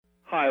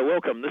Hi,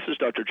 welcome. This is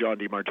Dr. John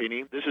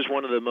DeMartini. This is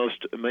one of the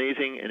most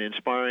amazing and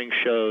inspiring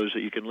shows that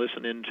you can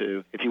listen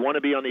into. If you want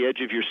to be on the edge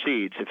of your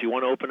seats, if you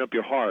want to open up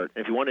your heart,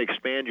 if you want to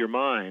expand your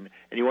mind,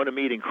 and you want to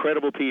meet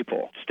incredible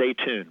people, stay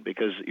tuned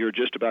because you're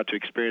just about to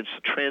experience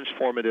a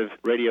transformative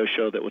radio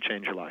show that will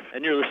change your life.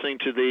 And you're listening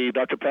to the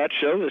Dr. Pat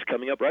Show that's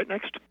coming up right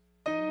next.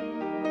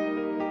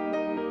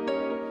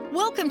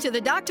 Welcome to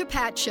the Dr.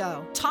 Pat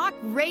Show. Talk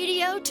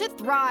radio to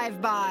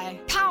thrive by.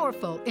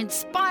 Powerful,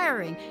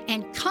 inspiring,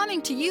 and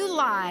coming to you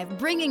live,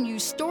 bringing you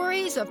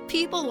stories of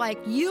people like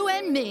you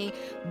and me,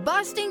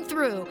 busting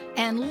through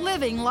and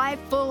living life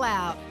full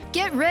out.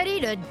 Get ready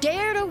to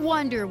dare to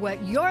wonder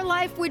what your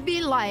life would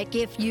be like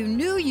if you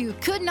knew you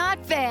could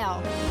not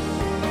fail.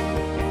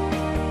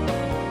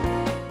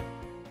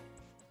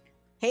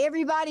 Hey,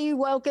 everybody,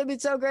 welcome.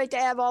 It's so great to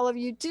have all of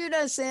you tune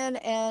us in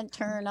and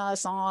turn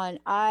us on.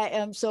 I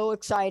am so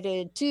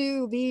excited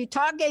to be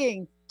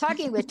talking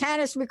with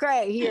Tanis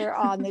McRae here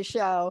on the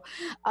show.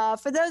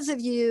 For those of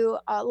you,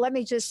 let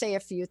me just say a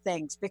few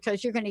things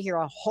because you're going to hear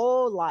a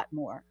whole lot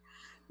more.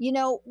 You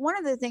know, one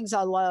of the things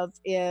I love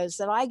is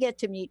that I get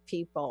to meet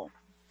people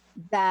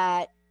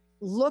that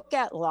look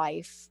at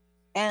life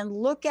and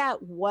look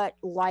at what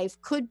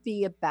life could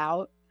be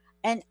about.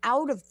 And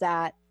out of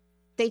that,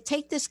 they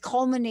take this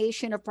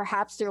culmination of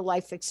perhaps their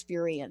life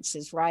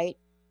experiences, right?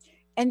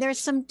 And there's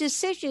some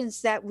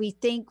decisions that we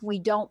think we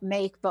don't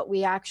make, but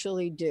we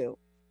actually do.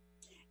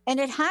 And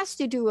it has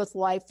to do with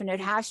life and it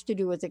has to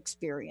do with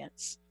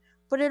experience.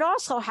 But it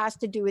also has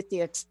to do with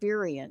the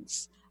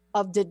experience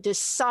of the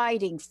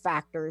deciding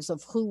factors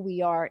of who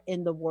we are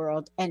in the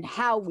world and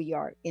how we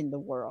are in the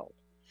world.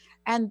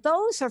 And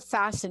those are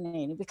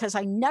fascinating because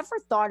I never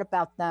thought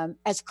about them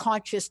as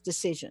conscious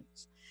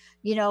decisions.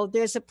 You know,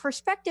 there's a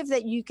perspective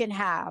that you can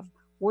have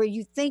where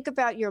you think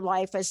about your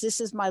life as this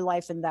is my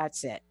life and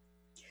that's it.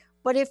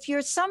 But if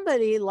you're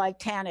somebody like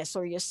Tanis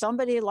or you're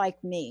somebody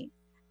like me,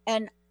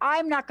 and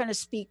I'm not going to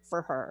speak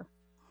for her,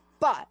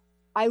 but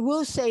I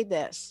will say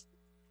this,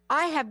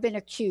 I have been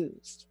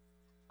accused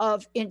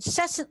of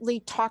incessantly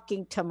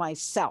talking to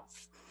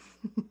myself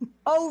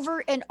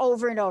over and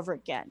over and over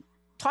again,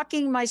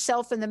 talking to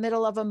myself in the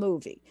middle of a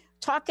movie,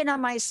 talking to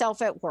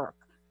myself at work,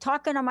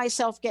 talking to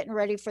myself getting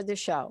ready for the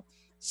show.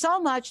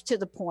 So much to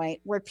the point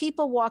where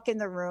people walk in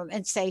the room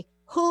and say,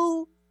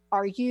 who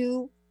are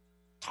you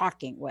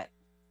talking with?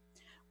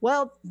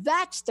 Well,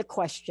 that's the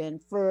question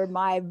for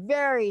my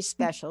very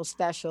special,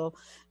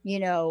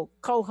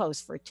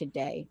 co-host for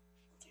today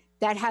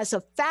that has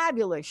a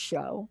fabulous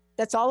show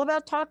that's all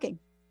about talking,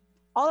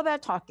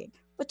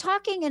 but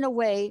talking in a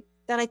way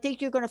that I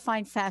think you're going to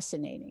find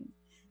fascinating.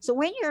 So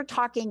when you're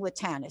talking with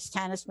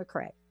Tanis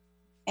McRae,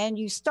 and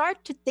you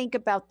start to think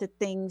about the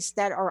things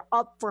that are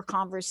up for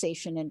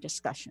conversation and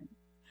discussion.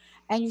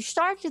 And you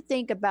start to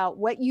think about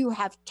what you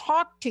have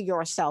talked to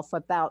yourself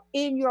about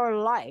in your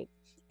life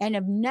and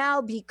have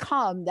now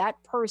become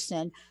that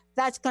person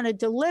that's going to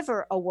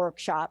deliver a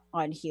workshop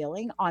on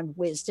healing, on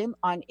wisdom,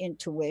 on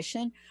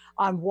intuition,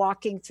 on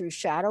walking through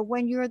shadow.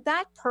 When you're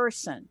that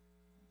person,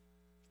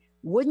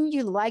 wouldn't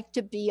you like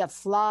to be a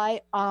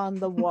fly on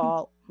the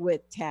wall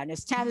with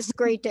Tanis? Tanis,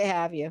 great to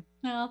have you.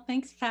 Well,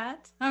 thanks,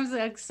 Pat. I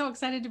was so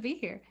excited to be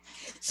here.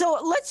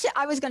 So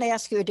I was going to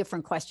ask you a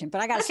different question,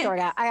 but I got to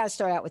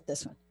start out with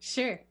this one.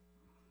 Sure.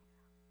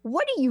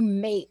 What do you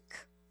make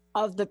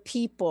of the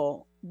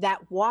people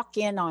that walk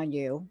in on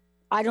you?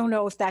 I don't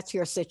know if that's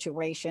your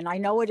situation. I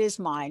know it is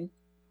mine.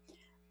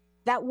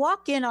 That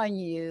walk in on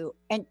you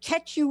and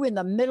catch you in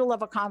the middle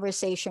of a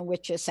conversation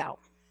with yourself.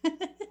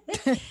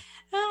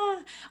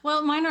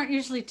 Well, mine aren't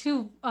usually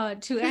too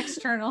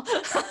external.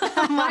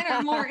 Mine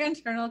are more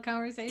internal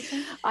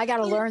conversations. I got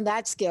to learn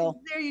that skill.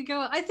 There you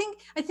go. I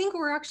think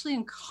we're actually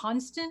in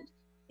constant,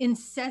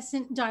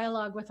 incessant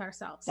dialogue with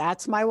ourselves.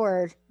 That's my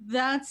word.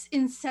 That's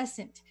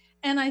incessant.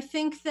 And I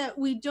think that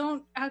we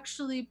don't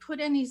actually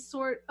put any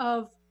sort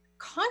of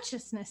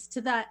consciousness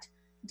to that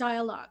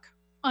dialogue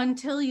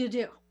until you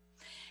do.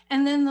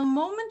 And then the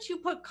moment you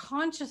put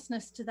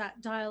consciousness to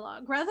that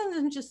dialogue, rather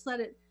than just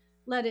let it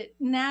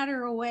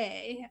natter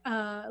away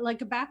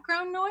like a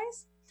background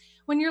noise,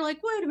 when you're like,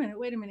 wait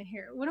a minute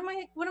here, what am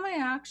I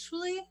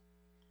actually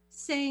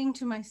saying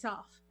to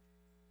myself?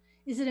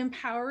 Is it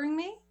empowering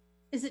me?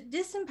 Is it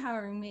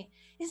disempowering me?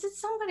 Is it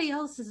somebody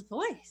else's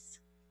voice?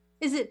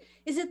 Is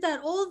it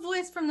that old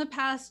voice from the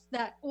past,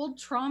 that old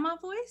trauma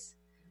voice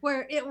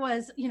where it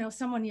was,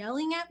 someone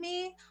yelling at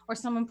me or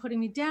someone putting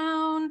me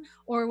down,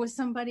 or was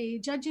somebody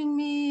judging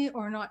me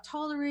or not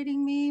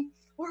tolerating me,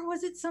 or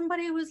was it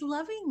somebody who was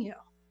loving you?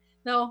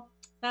 Though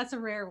that's a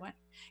rare one.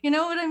 You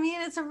know what I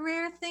mean? It's a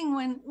rare thing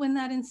when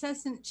that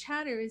incessant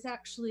chatter is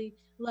actually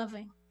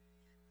loving.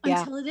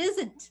 Until it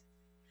isn't.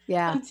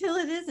 Yeah. Until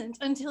it isn't.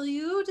 Until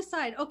you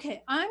decide,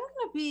 okay, I'm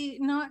going to be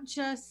not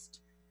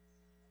just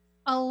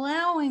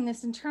allowing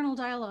this internal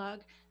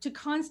dialogue to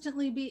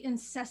constantly be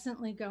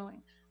incessantly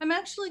going. I'm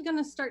actually going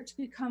to start to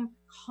become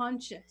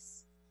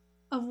conscious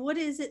of what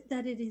is it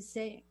that it is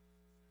saying.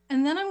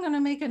 And then I'm going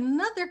to make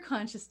another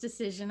conscious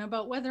decision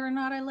about whether or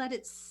not I let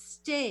it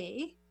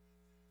stay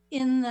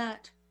in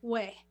that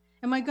way.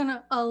 Am I going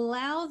to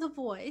allow the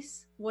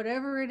voice,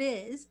 whatever it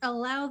is,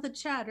 allow the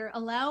chatter,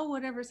 allow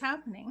whatever's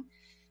happening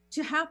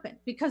to happen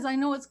because I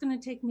know it's going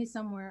to take me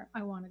somewhere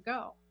I want to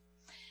go?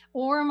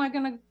 Or am I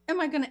going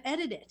to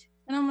edit it?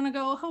 And I'm going to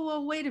go, oh,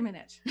 well, wait a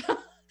minute.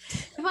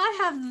 If I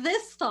have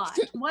this thought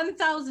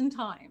 1,000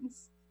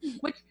 times,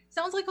 which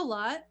sounds like a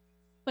lot,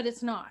 but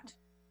it's not,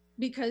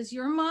 because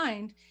your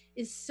mind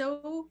is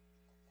so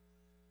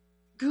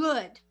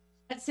good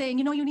at saying,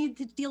 you know, you need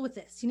to deal with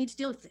this. You need to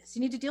deal with this.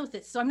 You need to deal with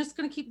this. So I'm just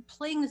going to keep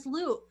playing this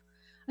loop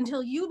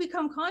until you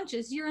become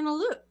conscious. You're in a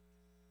loop.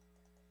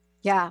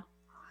 Yeah.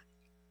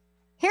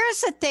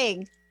 Here's the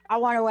thing I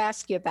want to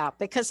ask you about,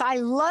 because I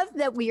love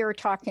that we are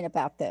talking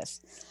about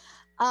this.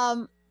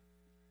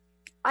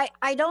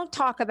 I don't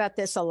talk about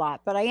this a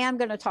lot, but I am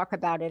going to talk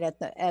about it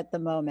at the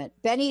moment.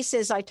 Benny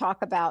says I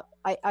talk about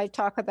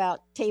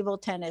table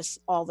tennis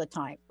all the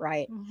time,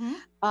 right?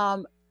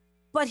 Mm-hmm.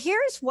 But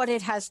here's what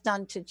it has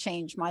done to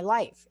change my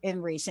life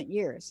in recent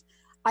years.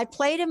 I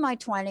played in my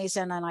 20s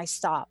and then I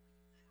stopped.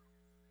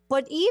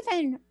 But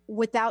even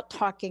without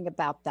talking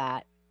about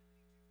that,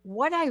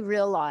 what I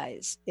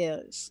realize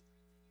is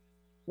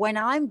when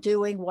I'm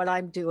doing what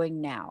I'm doing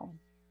now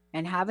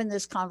and having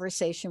this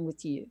conversation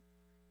with you,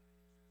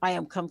 I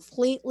am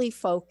completely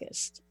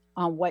focused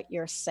on what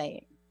you're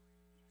saying.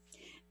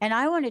 And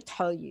I want to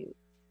tell you,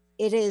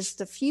 it is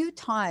the few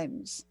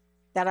times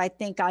that I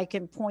think I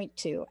can point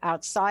to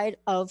outside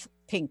of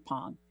ping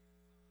pong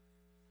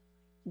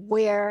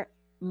where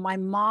my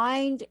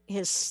mind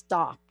has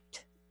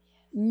stopped,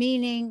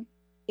 meaning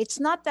it's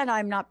not that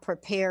I'm not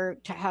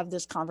prepared to have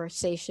this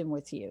conversation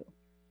with you,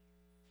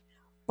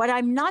 but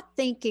I'm not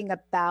thinking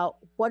about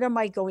what am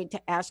I going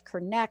to ask her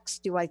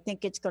next? Do I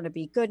think it's going to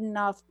be good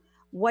enough?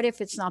 What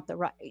if it's not the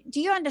right?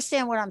 Do you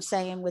understand what I'm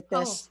saying with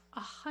this?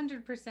 Oh,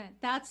 100%.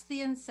 That's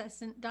the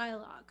incessant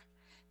dialogue,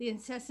 the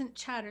incessant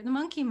chatter, the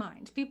monkey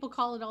mind. People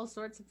call it all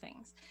sorts of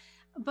things.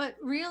 But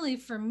really,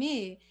 for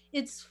me,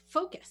 it's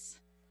focus.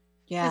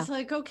 Yeah. It's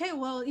like, okay,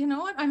 well, you know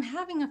what? I'm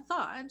having a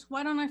thought.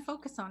 Why don't I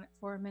focus on it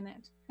for a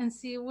minute and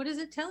see what is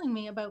it telling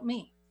me about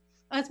me?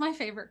 That's my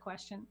favorite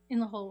question in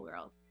the whole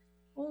world.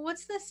 Well,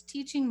 what's this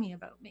teaching me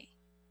about me?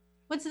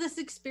 What's this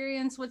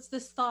experience? What's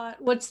this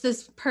thought? What's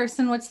this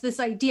person? What's this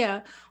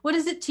idea? What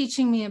is it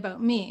teaching me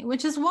about me?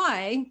 Which is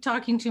why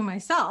talking to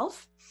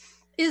myself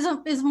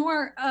is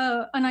more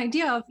an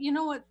idea of, you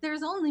know what,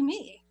 there's only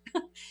me.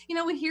 You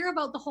know, we hear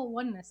about the whole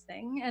oneness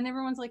thing and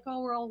everyone's like,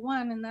 oh, we're all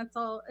one and that's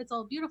all, it's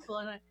all beautiful.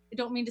 And I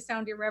don't mean to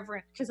sound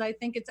irreverent because I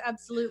think it's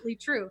absolutely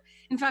true.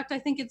 In fact, I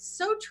think it's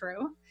so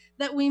true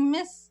that we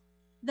miss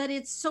that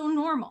it's so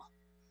normal.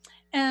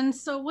 And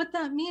so what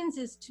that means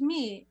is, to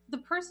me, the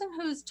person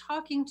who's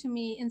talking to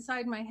me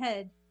inside my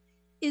head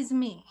is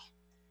me.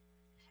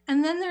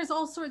 And then there's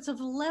all sorts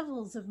of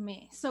levels of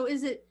me. So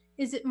is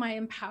it my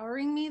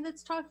empowering me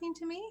that's talking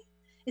to me?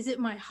 Is it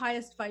my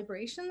highest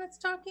vibration that's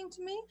talking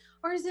to me?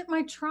 Or is it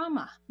my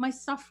trauma, my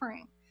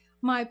suffering,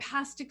 my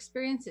past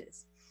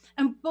experiences?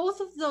 And both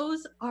of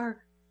those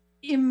are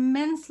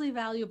immensely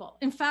valuable.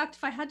 In fact,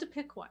 if I had to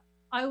pick one,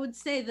 I would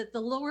say that the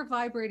lower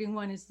vibrating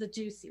one is the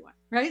juicy one,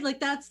 right? Like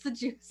that's the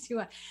juicy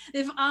one.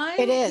 If I'm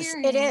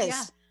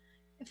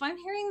if I'm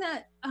hearing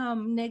that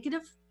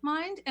negative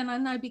mind and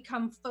then I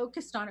become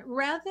focused on it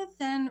rather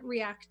than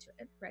react to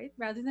it, right?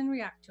 Rather than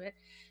react to it,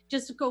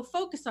 just go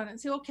focus on it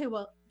and say, okay,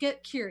 well,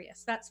 get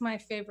curious. That's my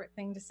favorite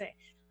thing to say.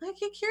 Like,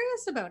 get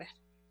curious about it.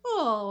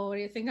 Oh, what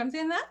do you think I'm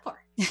saying that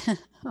for?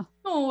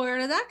 Oh, where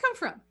did that come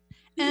from?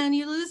 And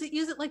you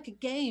use it like a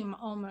game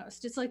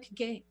almost. It's like a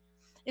game.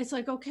 It's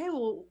like, okay,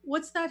 well,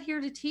 what's that here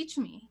to teach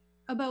me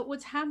about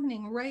what's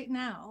happening right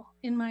now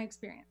in my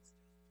experience?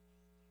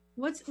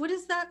 What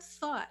is that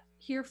thought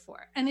here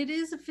for? And it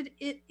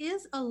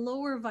is a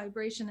lower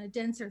vibration, a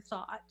denser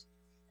thought,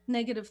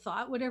 negative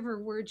thought, whatever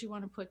word you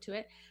want to put to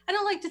it. I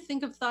don't like to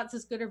think of thoughts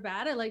as good or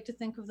bad. I like to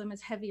think of them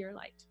as heavy or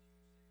light.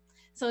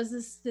 So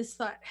is this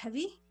thought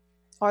heavy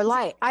or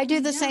light? I do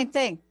the same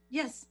thing.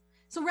 Yes.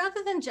 So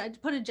rather than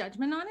put a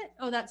judgment on it,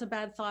 oh, that's a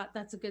bad thought,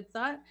 that's a good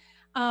thought.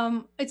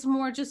 It's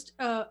more just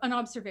an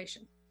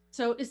observation.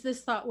 So is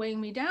this thought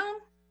weighing me down?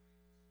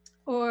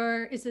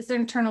 Or is this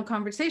internal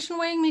conversation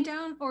weighing me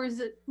down? Or is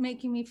it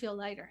making me feel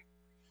lighter?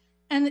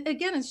 And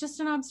again, it's just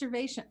an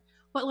observation.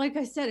 But like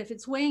I said, if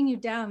it's weighing you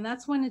down,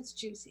 that's when it's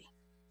juicy.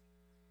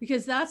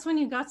 Because that's when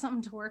you got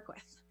something to work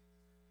with.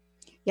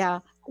 Yeah.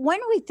 When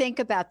we think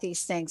about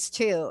these things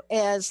too,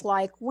 is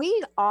like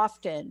we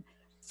often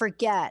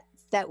forget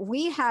that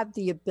we have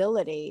the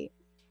ability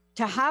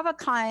to have a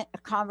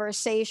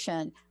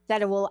conversation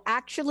that it will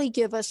actually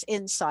give us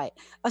insight,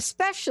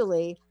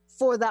 especially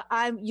for the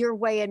you're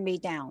weighing me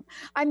down.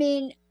 I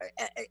mean,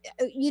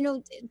 you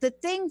know, the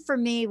thing for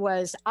me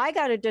was I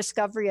got a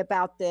discovery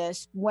about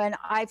this when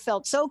I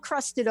felt so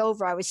crusted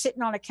over. I was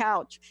sitting on a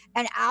couch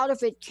and out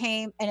of it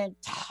came an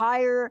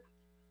entire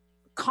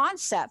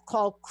concept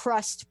called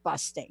crust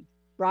busting,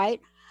 right?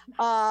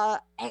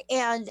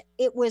 And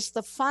it was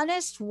the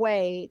funnest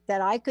way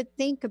that I could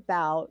think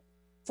about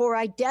for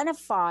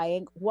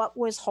identifying what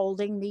was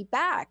holding me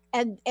back.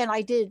 And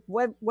I did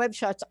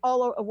workshops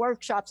all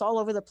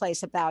over the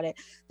place about it,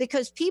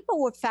 because people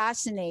were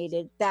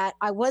fascinated that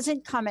I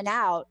wasn't coming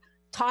out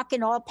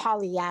talking all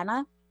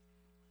Pollyanna,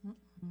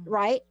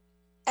 right?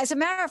 As a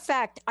matter of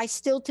fact, I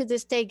still to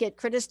this day get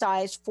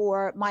criticized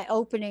for my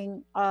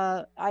opening.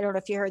 I don't know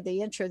if you heard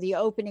the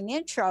opening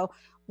intro,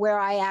 where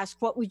I asked,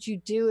 what would you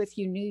do if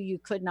you knew you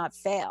could not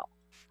fail?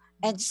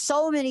 And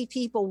so many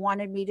people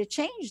wanted me to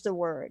change the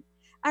word.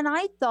 And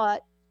I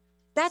thought,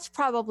 that's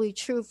probably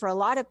true for a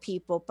lot of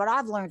people, but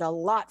I've learned a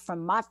lot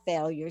from my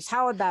failures.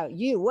 How about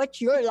you?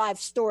 What's your life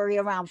story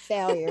around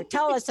failure?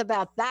 Tell us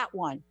about that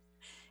one.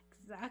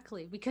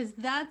 Exactly, because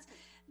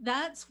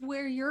that's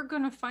where you're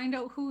going to find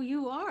out who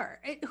you are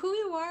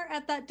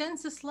at that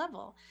densest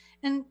level.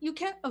 And you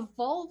can't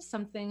evolve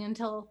something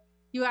until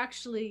you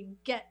actually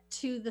get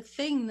to the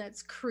thing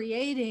that's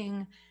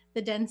creating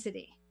the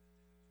density,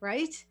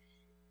 right?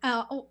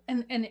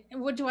 And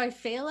what do I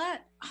fail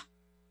at?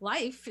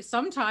 Life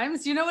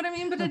sometimes, you know what I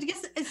mean? But I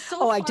guess it's so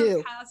far I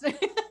do. past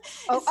it.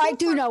 I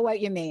do know what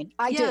you mean.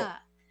 I do.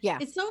 Yeah.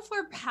 It's so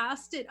far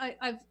past it.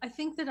 I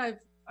think that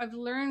I've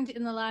learned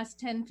in the last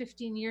 10,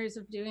 15 years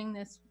of doing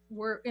this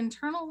work,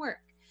 internal work.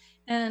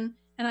 And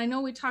I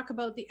know we talk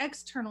about the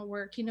external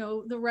work, you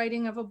know, the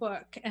writing of a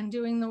book and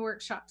doing the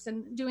workshops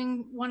and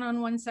doing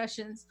one-on-one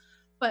sessions.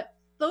 But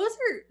those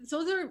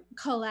are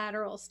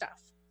collateral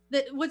stuff.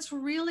 That what's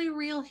really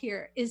real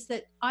here is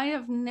that I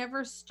have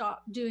never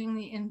stopped doing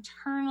the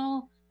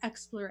internal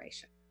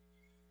exploration.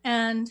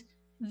 And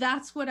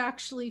that's what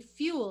actually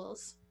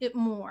fuels it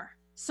more.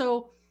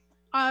 So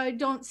I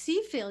don't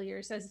see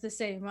failures as the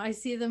same. I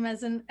see them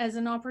as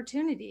an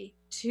opportunity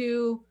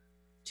to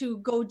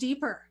go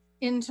deeper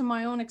into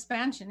my own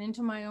expansion,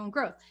 into my own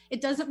growth.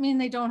 It doesn't mean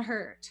they don't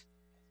hurt.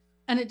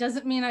 And it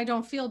doesn't mean I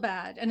don't feel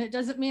bad. And it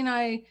doesn't mean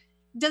I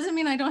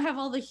don't have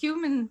all the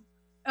human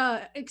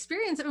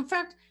experience. In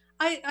fact,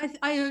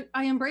 I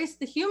embrace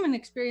the human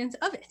experience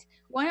of it.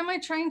 Why am I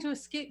trying to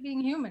escape being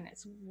human?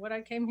 It's what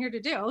I came here to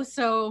do.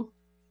 So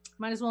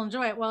might as well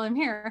enjoy it while I'm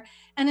here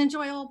and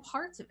enjoy all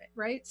parts of it,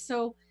 right?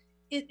 So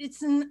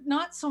it's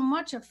not so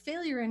much a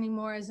failure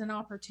anymore as an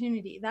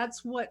opportunity.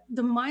 That's what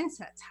the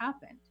mindset's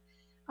happened.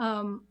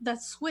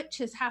 That switch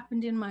has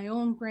happened in my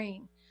own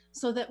brain,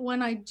 so that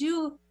when I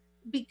do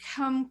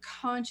become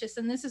conscious,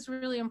 and this is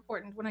really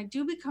important, when I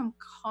do become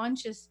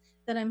conscious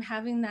that I'm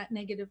having that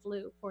negative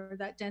loop or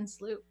that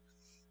dense loop,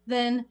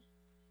 then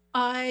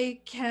I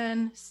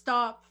can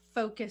stop,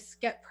 focus,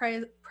 get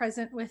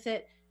present with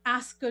it,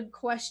 ask good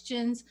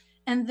questions.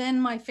 And then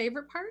my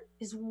favorite part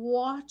is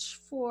watch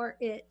for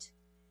it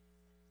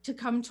to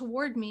come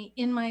toward me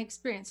in my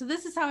experience. So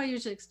this is how I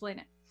usually explain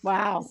it.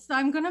 Wow. So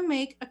I'm going to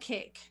make a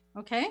cake.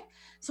 Okay.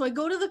 So I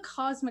go to the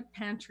cosmic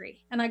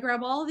pantry and I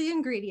grab all the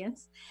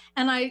ingredients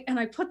and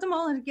I put them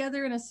all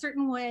together in a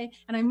certain way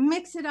and I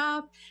mix it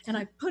up and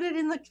I put it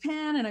in the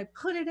pan and I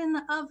put it in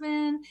the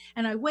oven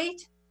and I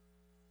wait.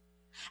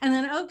 And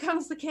then out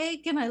comes the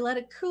cake and I let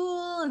it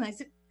cool and I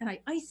sit and I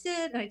ice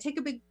it and I take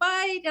a big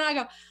bite and I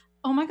go,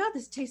 oh my God,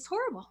 this tastes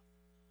horrible.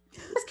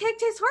 This cake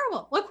tastes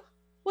horrible. What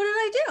did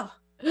I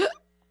do?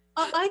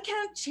 I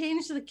can't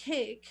change the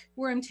cake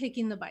where I'm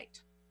taking the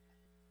bite.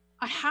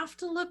 I have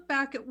to look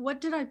back at what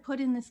did I put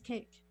in this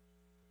cake?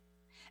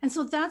 And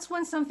so that's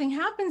when something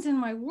happens in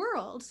my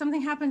world,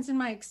 something happens in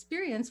my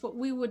experience, what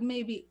we would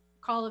maybe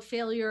call a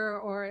failure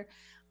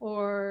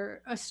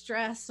or a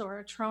stress or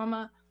a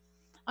trauma.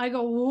 I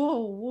go,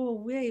 whoa,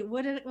 wait,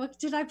 what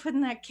did I put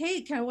in that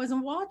cake? I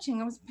wasn't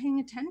watching. I wasn't paying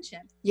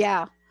attention.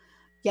 Yeah.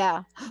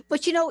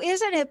 But,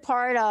 isn't it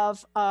part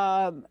of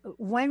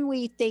when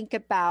we think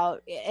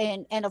about,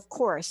 and of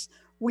course,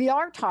 we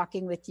are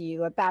talking with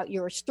you about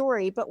your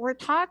story, but we're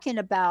talking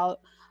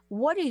about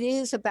what it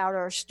is about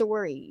our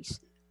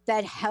stories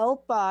that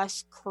help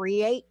us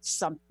create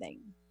something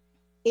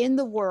in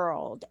the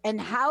world. And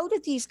how do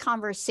these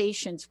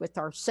conversations with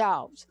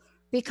ourselves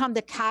become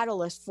the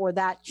catalyst for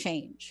that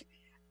change?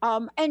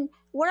 And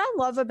what I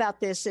love about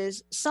this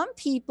is some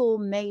people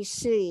may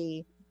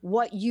see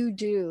what you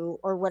do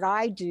or what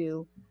I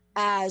do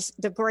as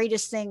the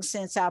greatest thing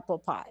since apple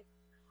pie.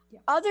 Yeah.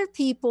 Other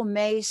people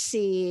may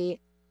see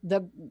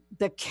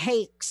the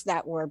cakes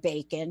that we're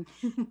baking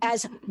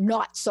as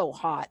not so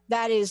hot.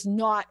 That is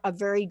not a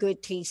very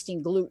good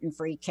tasting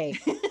gluten-free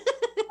cake.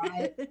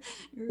 Right? Right.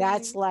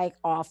 That's like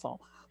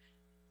awful.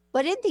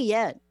 But in the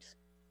end,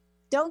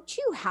 don't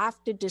you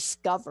have to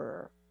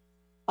discover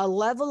a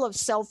level of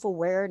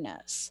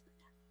self-awareness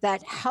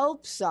that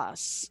helps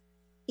us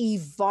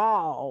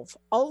evolve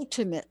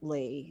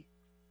ultimately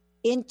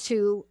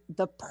into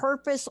the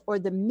purpose or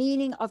the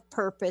meaning of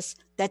purpose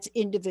that's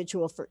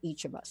individual for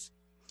each of us?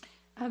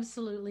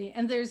 Absolutely.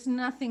 And there's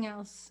nothing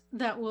else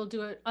that will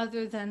do it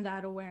other than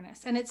that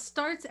awareness. And it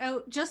starts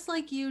out just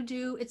like you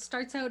do. It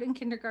starts out in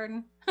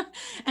kindergarten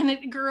and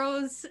it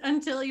grows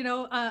until,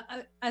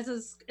 as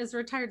a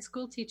retired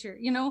school teacher,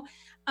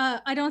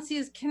 I don't see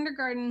as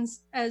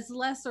kindergartens as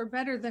less or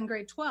better than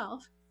grade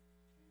 12.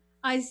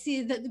 I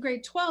see that the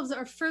grade 12s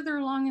are further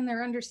along in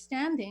their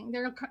understanding,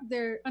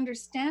 their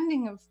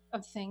understanding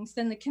of things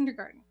than the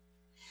kindergarten.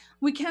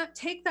 We can't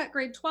take that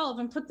grade 12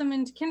 and put them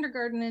into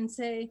kindergarten and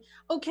say,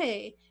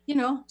 okay,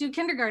 do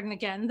kindergarten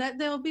again, that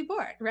they'll be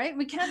bored, right?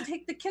 We can't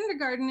take the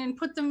kindergarten and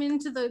put them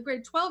into the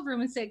grade 12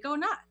 room and say, go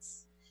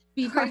nuts,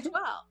 be grade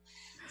 12.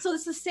 So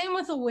it's the same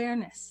with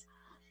awareness.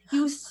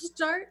 You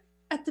start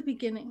at the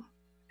beginning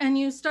and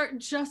you start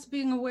just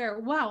being aware,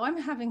 wow, I'm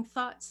having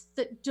thoughts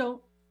that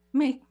don't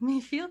make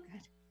me feel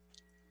good.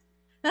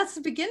 That's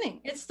the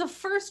beginning. It's the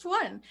first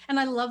one. And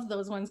I love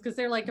those ones because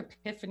they're like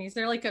epiphanies.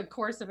 They're like a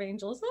chorus of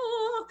angels.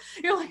 Oh,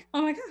 you're like,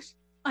 oh my gosh,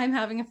 I'm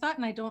having a thought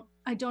and I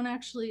don't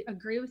actually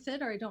agree with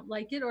it, or I don't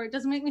like it, or it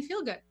doesn't make me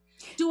feel good.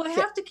 Do I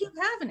have to keep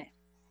having it?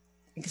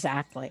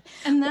 Exactly.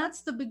 And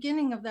that's the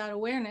beginning of that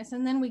awareness.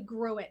 And then we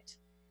grow it.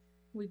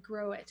 We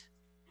grow it.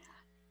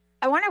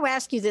 I want to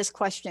ask you this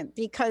question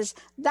because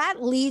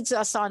that leads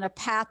us on a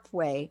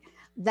pathway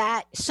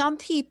that some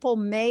people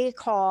may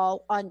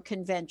call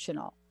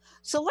unconventional.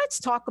 So let's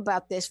talk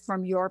about this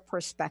from your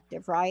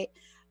perspective, right?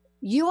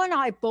 You and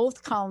I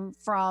both come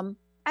from,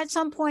 at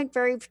some point,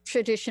 very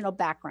traditional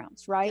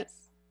backgrounds, right?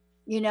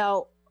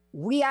 Yes.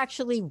 We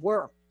actually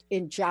worked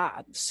in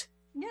jobs.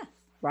 Yes.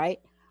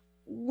 Right?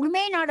 We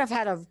may not have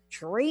had a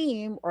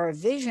dream or a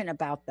vision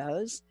about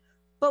those,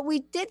 but we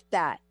did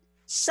that.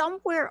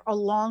 Somewhere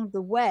along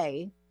the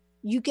way,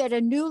 you get a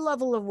new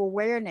level of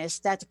awareness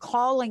that's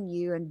calling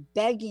you and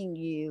begging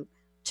you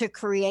to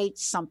create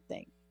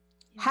something.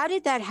 How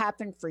did that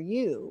happen for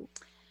you?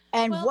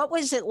 And what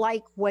was it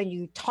like when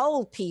you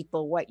told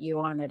people what you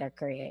wanted to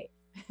create?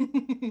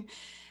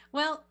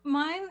 Well,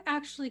 mine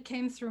actually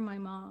came through my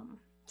mom.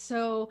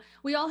 So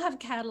we all have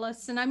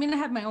catalysts, and I mean, I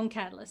have my own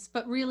catalyst,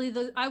 but really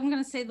I'm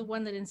going to say the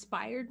one that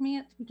inspired me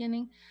at the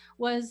beginning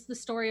was the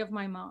story of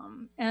my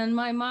mom. And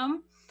my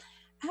mom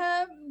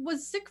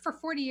was sick for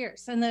 40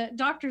 years, and the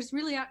doctors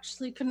really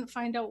actually couldn't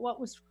find out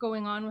what was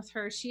going on with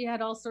her. She had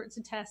all sorts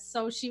of tests.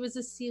 So she was a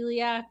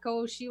celiac,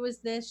 she was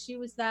this, she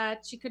was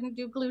that, she couldn't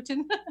do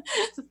gluten.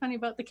 It's funny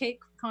about the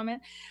cake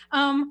comment.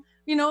 And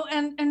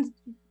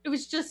it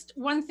was just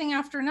one thing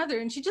after another,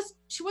 and she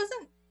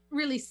wasn't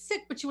really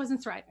sick, but she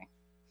wasn't thriving.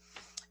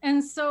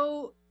 And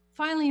so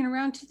finally, in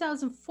around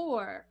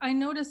 2004, I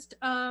noticed,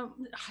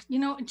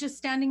 just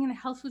standing in a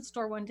health food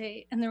store one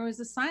day, and there was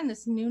a sign,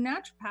 this new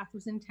naturopath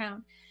was in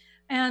town.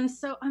 And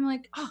so I'm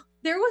like,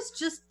 there was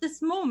just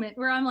this moment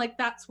where I'm like,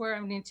 that's where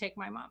I'm going to take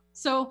my mom.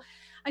 So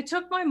I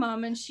took my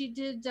mom, and she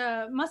did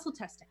muscle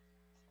testing.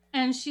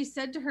 And she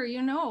said to her,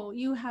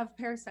 you have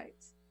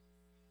parasites.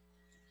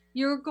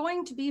 You're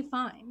going to be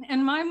fine.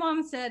 And my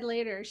mom said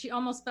later, she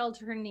almost fell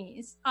to her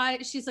knees.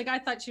 She's like, I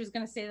thought she was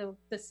going to say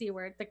the C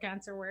word, the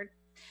cancer word.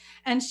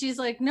 And she's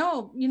like,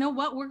 no, you know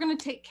what? We're going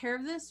to take care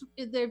of this.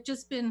 They've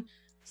just been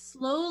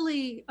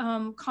slowly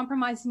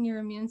compromising your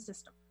immune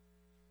system.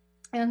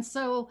 And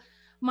so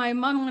my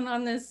mom went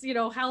on this,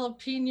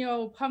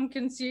 jalapeno,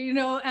 pumpkin,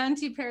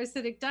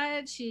 anti-parasitic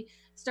diet. She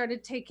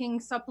started taking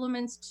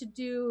supplements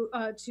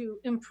to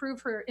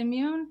improve her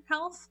immune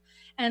health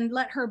and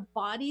let her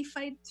body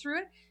fight through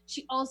it.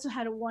 She also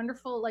had a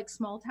wonderful,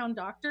 small town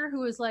doctor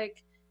who was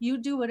like, you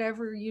do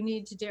whatever you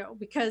need to do,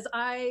 because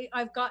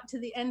I've got to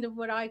the end of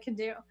what I can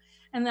do.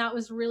 And that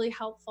was really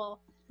helpful.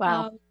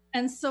 Wow.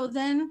 And so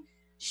then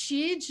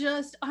she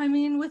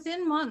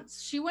within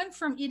months, she went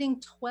from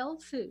eating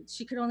 12 foods.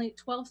 She could only eat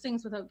 12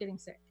 things without getting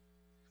sick,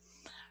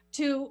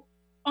 to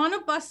on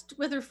a bus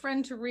with her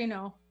friend to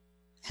Reno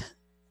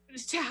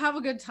to have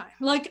a good time.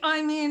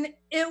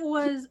 It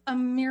was a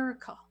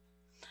miracle.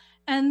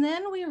 And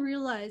then we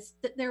realized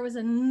that there was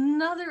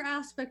another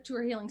aspect to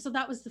her healing. So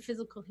that was the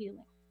physical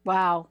healing.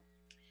 Wow.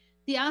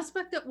 The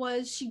aspect that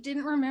was, she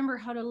didn't remember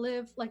how to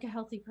live like a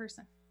healthy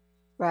person.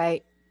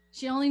 Right.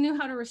 She only knew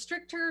how to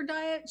restrict her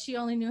diet. She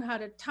only knew how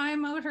to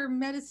time out her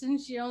medicine.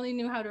 She only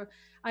knew how to,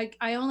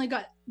 I only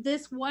got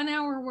this 1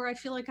 hour where I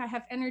feel like I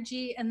have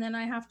energy, and then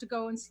I have to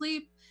go and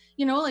sleep.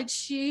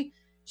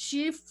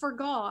 She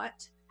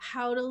forgot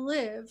how to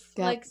live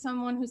like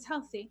someone who's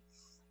healthy.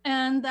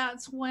 And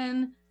that's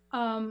when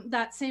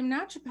that same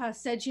naturopath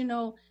said,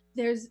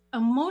 there's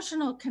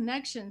emotional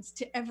connections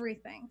to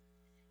everything.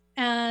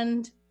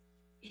 And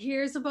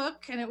here's a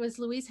book, and it was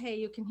Louise Hay,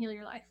 You Can Heal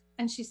Your Life.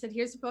 And she said,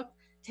 here's a book,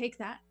 take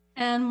that.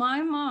 And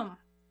my mom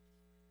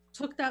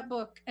took that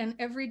book, and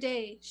every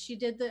day she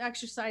did the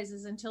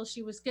exercises until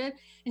she was good.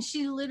 And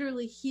she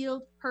literally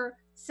healed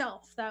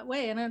herself that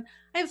way. And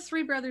I have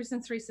 3 brothers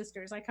and 3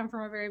 sisters. I come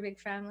from a very big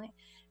family.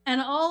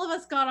 And all of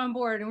us got on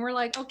board, and we're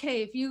like,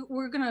 okay,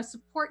 we're going to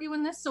support you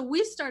in this. So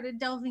we started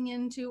delving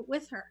into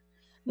with her.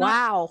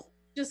 Wow.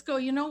 Just go,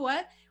 you know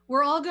what?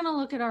 We're all going to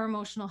look at our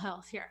emotional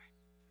health here.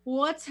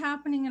 What's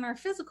happening in our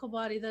physical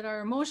body that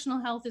our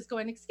emotional health is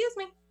going, excuse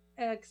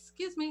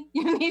me,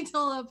 you need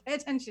to pay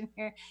attention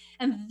here.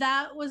 And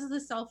that was the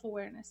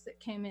self-awareness that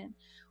came in,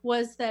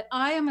 was that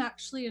I am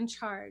actually in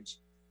charge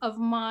of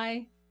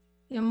my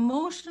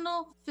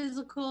emotional,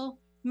 physical,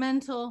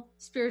 mental,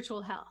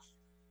 spiritual health.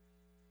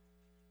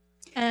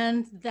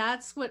 And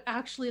that's what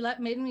actually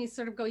made me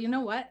sort of go, you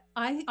know what?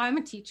 I'm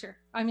a teacher.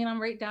 I mean,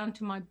 I'm right down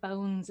to my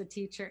bones a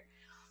teacher.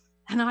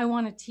 And I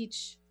want to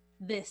teach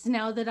this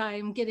now that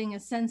I'm getting a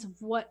sense of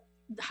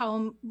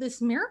how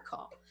this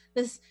miracle,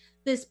 this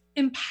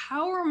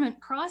empowerment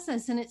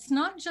process. And it's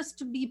not just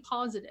to be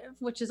positive,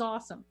 which is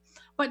awesome,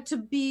 but to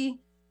be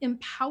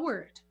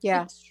empowered.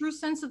 Yeah. The true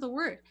sense of the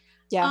word.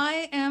 Yeah.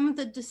 I am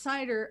the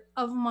decider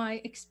of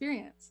my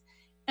experience.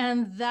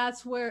 And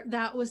that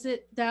was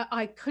it, that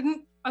I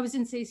was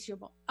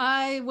insatiable.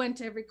 I went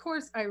to every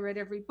course. I read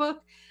every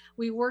book.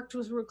 We worked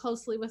real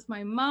closely with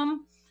my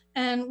mom,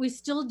 and we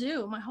still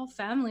do. My whole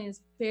family is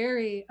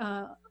very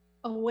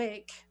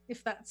awake,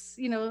 if that's,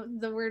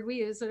 the word we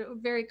use,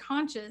 very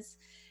conscious.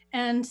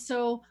 And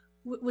so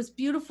it was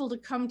beautiful to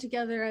come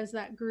together as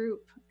that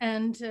group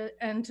and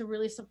to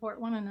really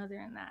support one another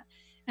in that.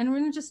 And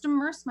really just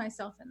immerse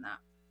myself in that.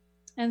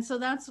 And so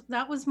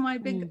that was my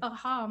big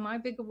aha, my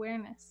big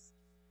awareness.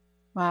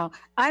 Wow.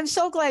 I'm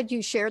so glad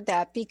you shared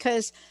that,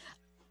 because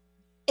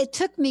it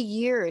took me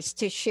years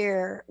to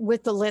share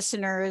with the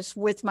listeners,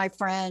 with my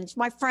friends.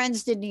 My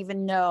friends didn't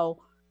even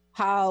know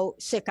how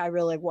sick I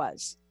really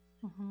was.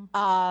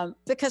 Mm-hmm.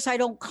 Because I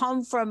don't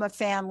come from a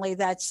family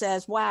that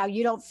says, wow,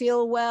 you don't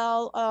feel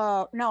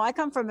well. No, I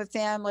come from a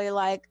family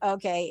like,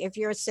 okay, if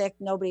you're sick,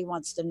 nobody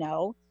wants to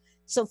know.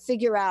 So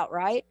figure out,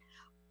 right?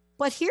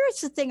 But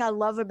here's the thing I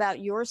love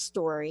about your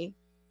story,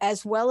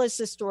 as well as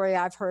the story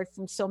I've heard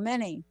from so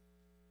many.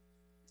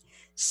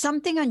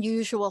 Something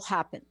unusual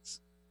happens.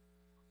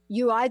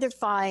 You either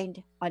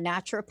find a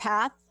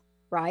naturopath,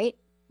 right?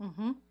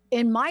 Mm-hmm.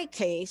 In my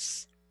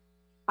case,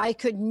 I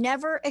could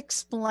never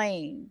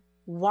explain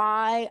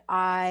why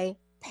I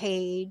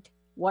paid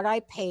what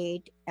I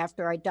paid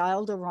after I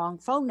dialed the wrong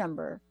phone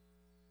number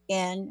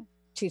in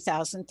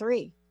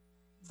 2003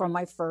 for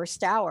my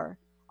first hour.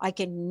 I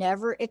can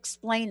never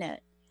explain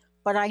it,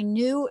 but I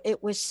knew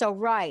it was so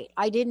right.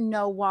 I didn't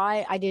know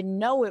why. I didn't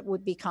know it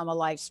would become a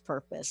life's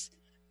purpose.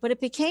 But it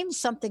became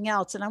something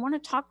else. And I want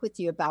to talk with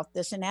you about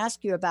this and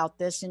ask you about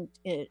this. In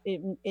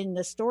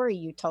the story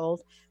you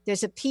told,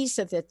 there's a piece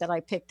of it that I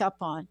picked up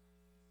on.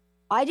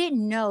 I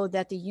didn't know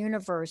that the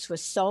universe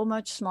was so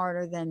much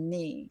smarter than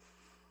me,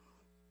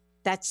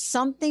 that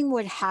something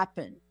would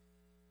happen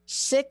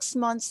 6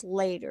 months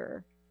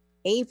later,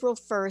 April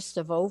 1st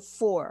of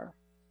 2004,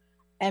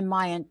 and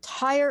my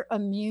entire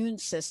immune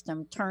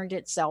system turned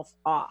itself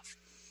off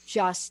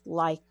just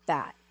like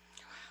that.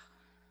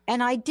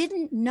 And I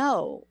didn't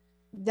know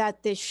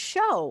that this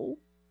show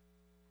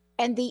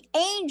and the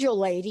angel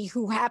lady,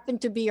 who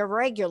happened to be a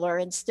regular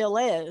and still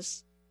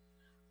is,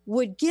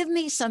 would give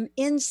me some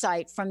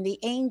insight from the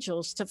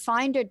angels to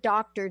find a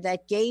doctor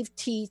that gave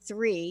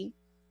T3.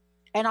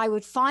 And I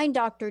would find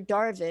Dr.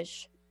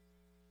 Darvish,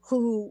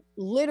 who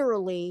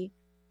literally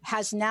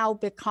has now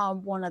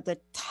become one of the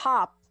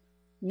top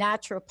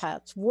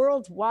naturopaths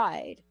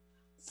worldwide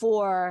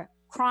for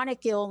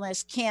chronic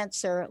illness,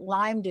 cancer,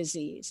 Lyme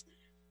disease.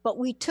 But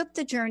we took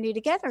the journey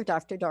together,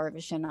 Dr.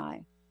 Darvish and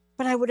I,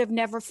 but I would have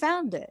never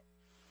found it.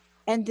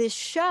 And this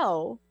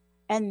show,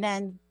 and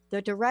then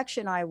the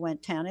direction I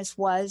went, Tanis,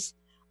 was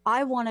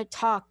I want to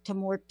talk to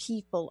more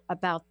people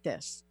about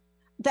this.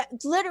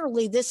 That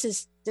literally, this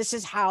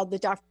is how the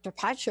Dr.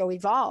 Pat Show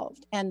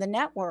evolved and the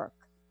network.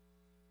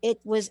 It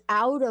was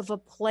out of a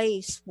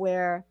place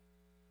where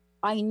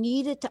I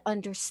needed to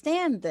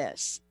understand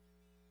this,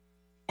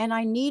 and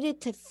I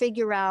needed to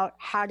figure out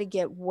how to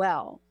get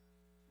well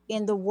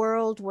in the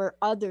world where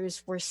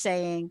others were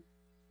saying,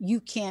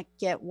 you can't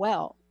get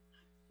well.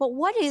 But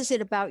what is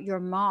it about your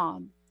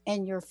mom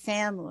and your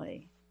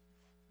family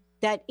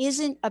that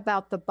isn't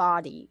about the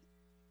body,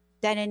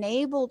 that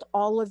enabled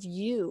all of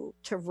you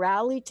to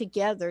rally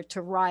together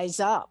to rise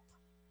up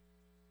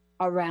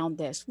around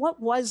this? What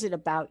was it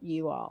about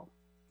you all?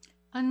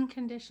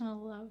 Unconditional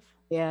love.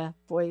 Yeah,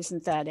 boy,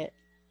 isn't that it?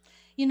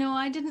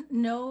 I didn't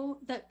know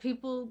that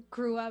people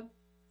grew up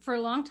for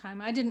a long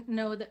time. I didn't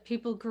know that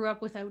people grew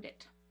up without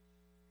it.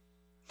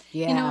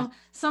 Yeah.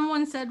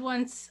 Someone said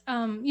once,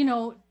 I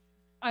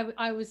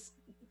was,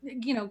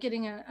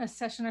 getting a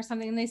session or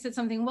something, and they said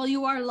something, well,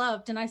 you are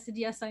loved. And I said,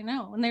 yes, I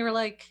know. And they were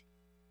like,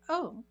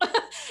 oh.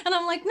 And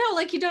I'm like, no,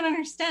 like, you don't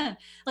understand.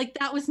 Like,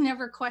 that was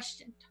never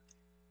questioned.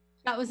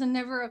 That was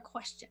never a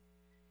question.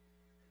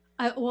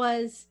 It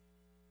was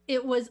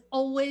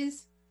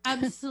always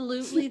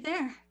absolutely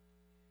there.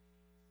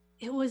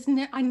 It was,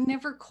 I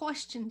never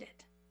questioned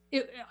it.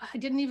 I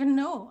didn't even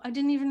know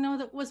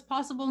that it was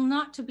possible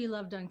not to be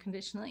loved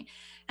unconditionally.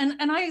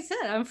 And I said,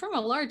 I'm from a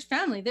large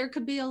family. There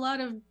could be a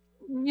lot of,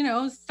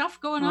 stuff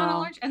going on in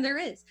large, and there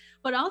is.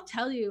 But I'll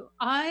tell you,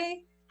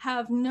 I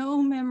have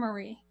no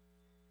memory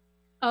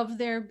of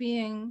there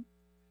being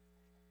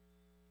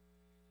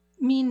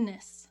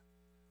meanness.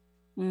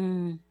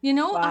 Wow.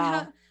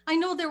 I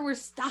know there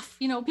was stuff,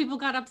 people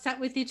got upset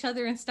with each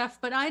other and stuff,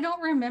 but I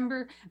don't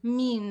remember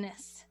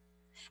meanness.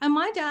 And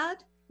my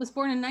dad was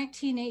born in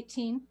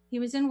 1918. He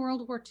was in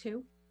World War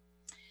II.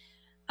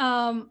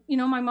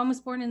 My mom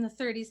was born in the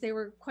 30s. They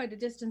were quite a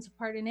distance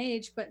apart in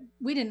age, but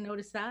we didn't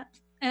notice that.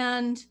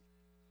 And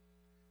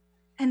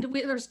And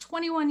there's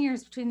 21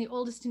 years between the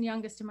oldest and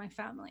youngest in my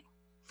family.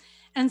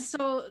 And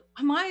so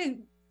my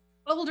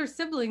older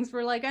siblings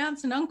were like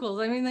aunts and uncles.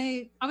 I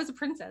mean, I was a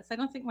princess. I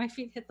don't think my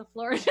feet hit the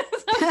floor.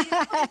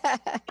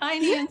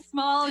 Tiny and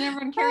small, and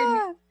everyone carried me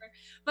over.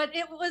 But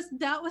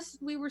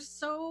we were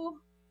so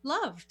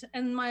loved.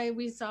 And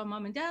we saw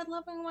mom and dad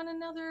loving one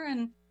another.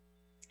 And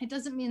it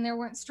doesn't mean there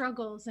weren't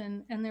struggles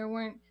and there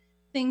weren't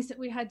things that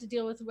we had to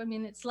deal with. I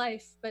mean, it's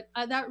life, but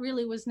that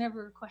really was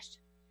never a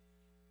question.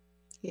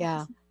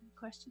 Yeah.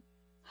 Question.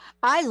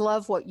 I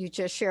love what you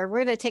just shared.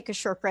 We're going to take a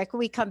short break. When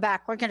we come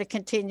back, we're going to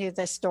continue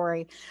this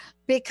story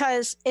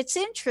because it's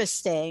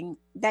interesting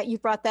that you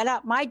brought that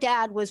up. My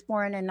dad was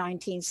born in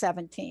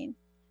 1917.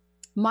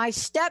 My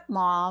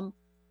stepmom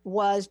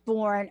was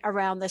born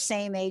around the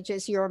same age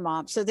as your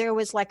mom. So there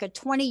was like a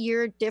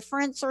 20-year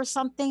difference or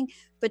something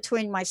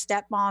between my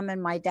stepmom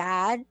and my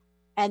dad.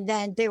 And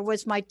then there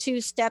was my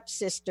two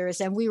stepsisters,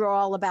 and we were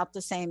all about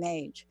the same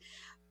age.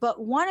 But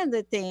one of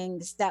the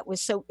things that was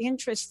so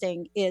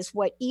interesting is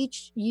what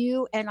each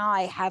you and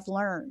I have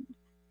learned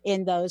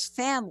in those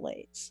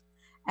families.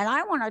 And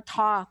I want to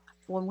talk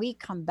when we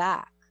come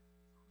back.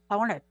 I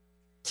want to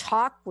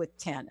talk with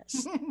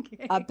Tanis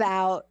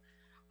about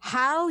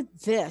how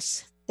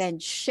this then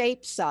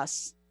shapes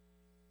us,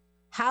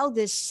 how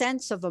this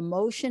sense of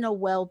emotional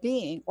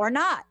well-being or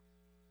not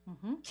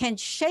can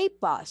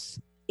shape us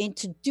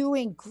into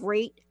doing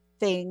great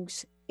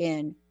things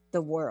in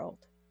the world.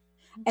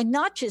 And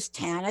not just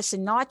Tanis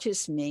and not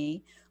just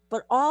me,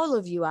 but all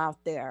of you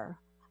out there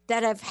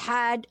that have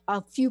had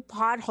a few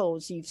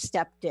potholes you've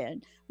stepped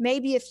in,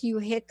 maybe a few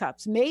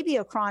hiccups, maybe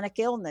a chronic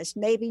illness,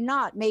 maybe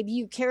not. Maybe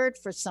you cared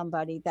for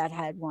somebody that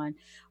had one.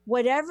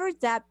 Whatever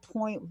that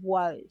point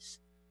was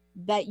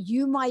that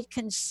you might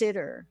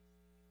consider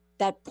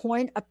that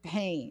point of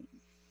pain,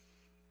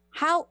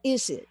 how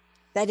is it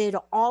that it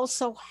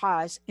also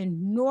has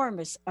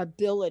enormous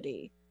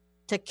ability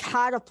to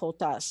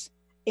catapult us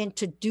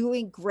into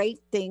doing great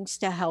things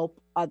to help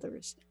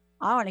others?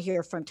 I want to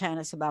hear from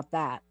Tanis about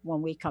that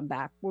when we come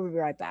back. We'll be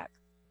right back.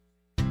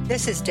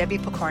 This is Debbie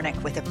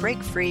Pokornik with a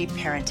break-free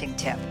parenting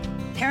tip.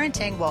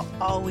 Parenting will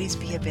always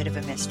be a bit of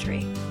a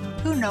mystery.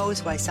 Who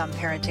knows why some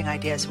parenting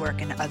ideas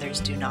work and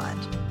others do not?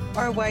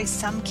 Or why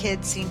some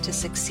kids seem to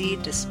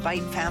succeed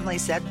despite family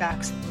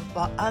setbacks,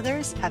 while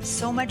others have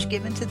so much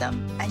given to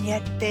them and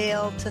yet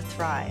fail to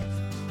thrive.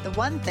 The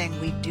one thing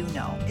we do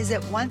know is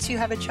that once you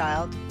have a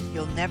child,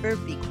 you'll never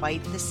be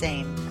quite the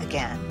same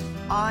again.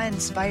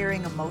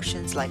 Awe-inspiring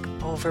emotions like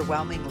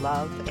overwhelming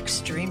love,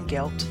 extreme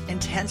guilt,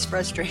 intense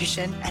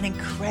frustration, and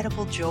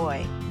incredible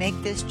joy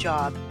make this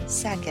job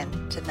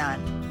second to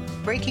none.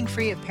 Breaking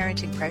free of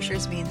parenting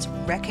pressures means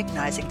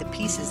recognizing the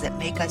pieces that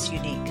make us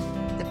unique,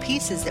 the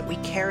pieces that we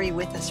carry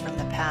with us from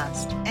the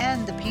past,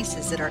 and the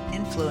pieces that are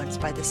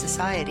influenced by the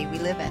society we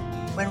live in.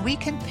 When we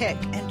can pick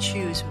and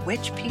choose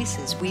which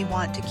pieces we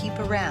want to keep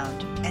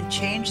around and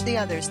change the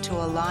others to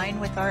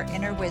align with our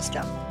inner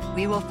wisdom,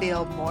 we will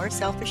feel more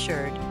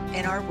self-assured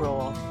in our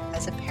role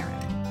as a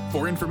parent.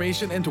 For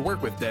information and to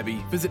work with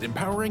Debbie, visit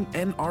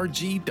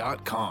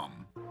empoweringnrg.com.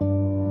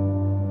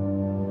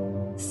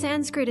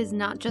 Sanskrit is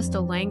not just a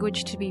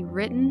language to be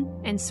written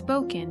and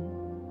spoken,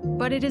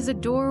 but it is a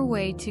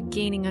doorway to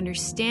gaining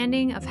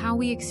understanding of how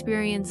we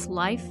experience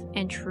life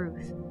and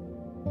truth.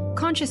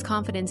 Conscious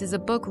Confidence is a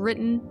book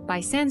written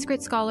by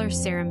Sanskrit scholar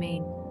Sarah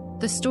Main.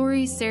 The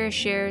stories Sarah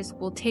shares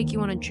will take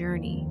you on a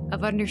journey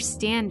of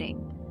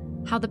understanding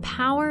how the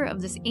power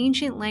of this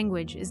ancient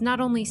language is not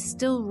only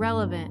still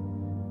relevant,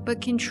 but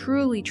can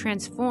truly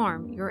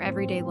transform your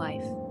everyday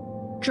life.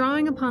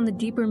 Drawing upon the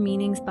deeper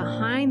meanings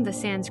behind the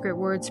Sanskrit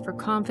words for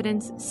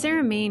confidence,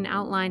 Sarah Main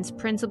outlines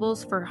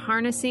principles for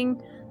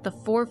harnessing the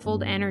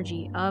fourfold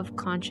energy of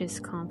conscious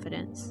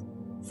confidence: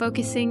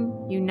 focusing,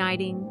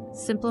 uniting,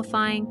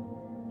 simplifying,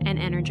 and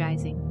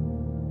energizing.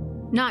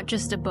 Not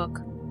just a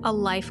book, a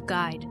life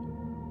guide.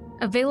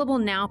 Available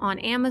now on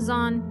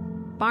Amazon,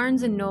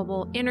 Barnes &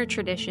 Noble, Inner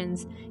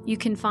Traditions. You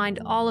can find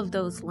all of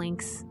those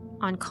links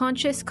on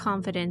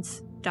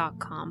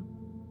consciousconfidence.com.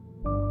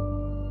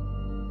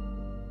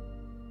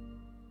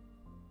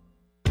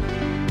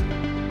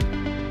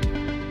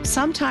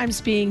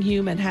 Sometimes being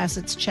human has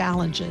its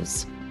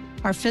challenges.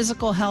 Our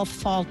physical health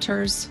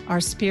falters,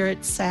 our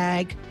spirits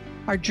sag,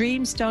 our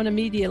dreams don't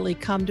immediately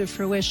come to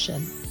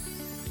fruition.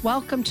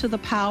 Welcome to the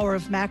power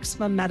of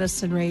Maximum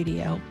Medicine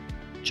Radio.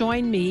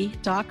 Join me,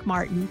 Doc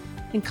Martin,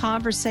 in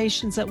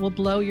conversations that will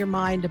blow your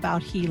mind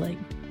about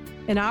healing.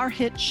 In our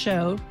hit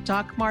show,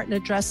 Doc Martin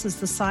addresses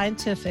the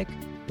scientific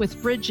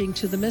with bridging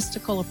to the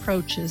mystical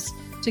approaches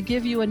to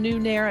give you a new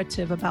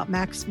narrative about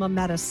maximum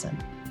medicine.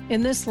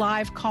 In this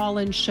live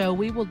call-in show,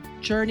 we will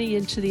journey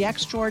into the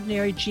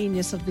extraordinary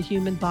genius of the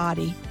human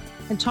body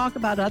and talk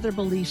about other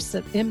beliefs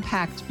that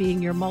impact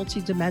being your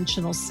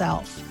multidimensional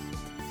self.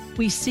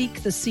 We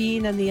seek the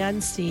seen and the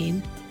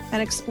unseen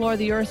and explore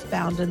the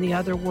earthbound and the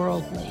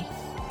otherworldly,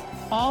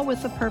 all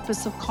with the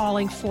purpose of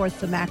calling forth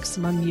the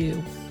maximum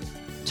you.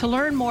 To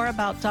learn more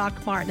about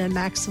Doc Martin and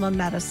Maximum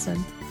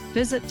Medicine,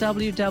 visit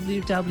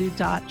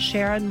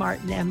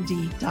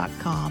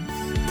www.sharonmartinmd.com.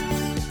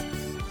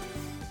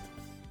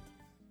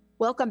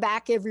 Welcome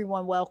back,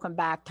 everyone. Welcome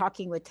back.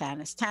 Talking with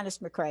Tanis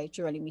McRae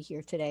joining me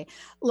here today.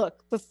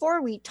 Look,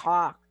 before we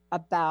talk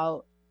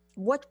about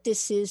what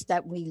this is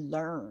that we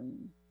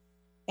learn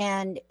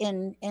and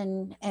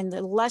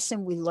the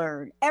lesson we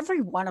learn,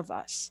 every one of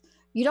us,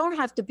 you don't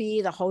have to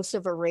be the host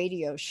of a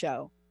radio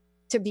show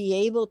to be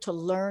able to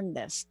learn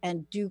this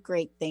and do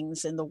great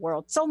things in the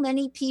world. So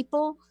many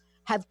people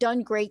have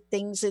done great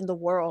things in the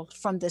world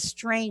from the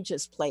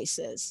strangest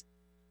places.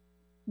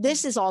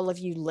 This is all of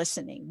you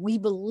listening. We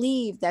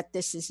believe that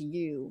this is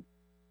you.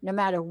 No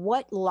matter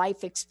what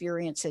life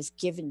experience has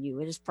given you,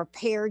 it has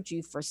prepared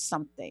you for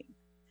something.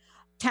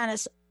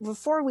 Tanis,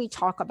 before we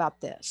talk about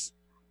this,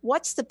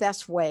 what's the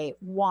best way,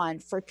 one,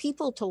 for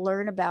people to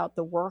learn about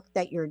the work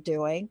that you're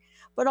doing,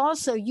 but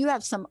also you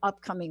have some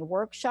upcoming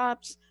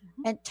workshops,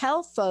 and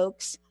tell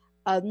folks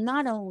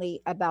not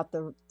only about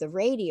the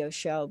radio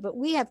show, but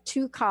we have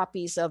 2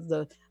 copies of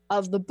the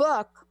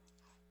book.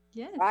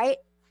 Yes. Right?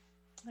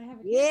 I have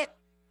it. Yeah.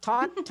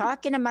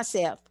 Talking to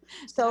myself.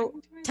 So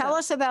tell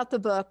us about the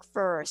book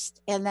first,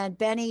 and then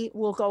Benny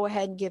will go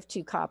ahead and give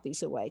 2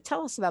 copies away.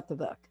 Tell us about the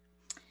book.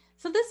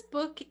 So this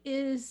book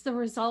is the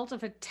result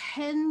of a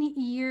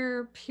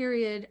 10-year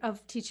period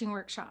of teaching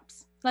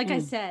workshops. Like I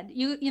said,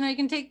 you know, you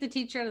can take the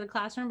teacher out of the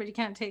classroom, but you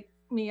can't take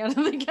me out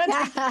of the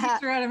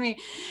teacher out of me.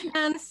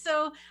 And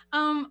so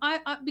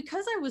I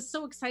because I was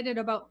so excited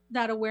about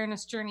that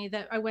awareness journey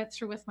that I went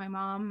through with my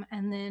mom,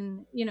 and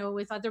then, you know,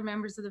 with other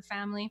members of the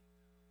family,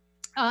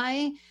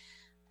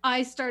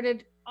 I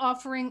started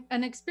offering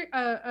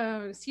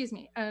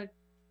a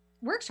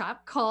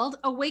workshop called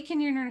Awaken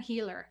Your Inner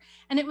Healer.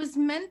 And it was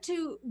meant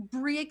to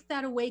break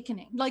that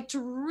awakening, like to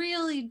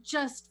really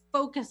just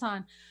focus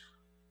on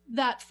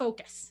that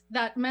focus,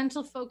 that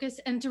mental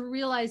focus, and to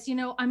realize, you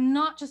know, I'm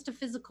not just a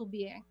physical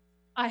being.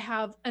 I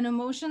have an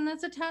emotion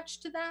that's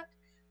attached to that.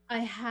 I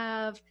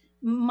have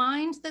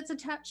mind that's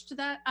attached to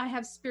that. I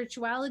have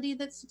spirituality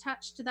that's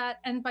attached to that.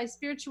 And by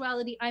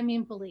spirituality, I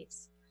mean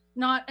beliefs,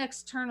 not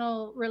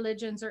external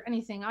religions or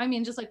anything. I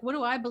mean, just like, what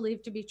do I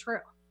believe to be true?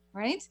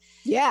 Right?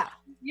 Yeah,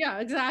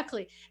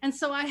 exactly. And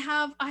so I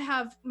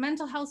have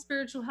mental health,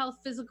 spiritual health,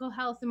 physical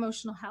health,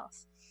 emotional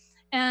health.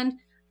 And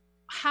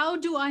how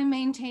do I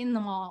maintain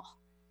them all?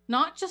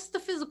 Not just the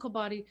physical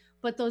body,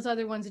 but those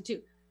other ones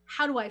too.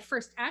 How do I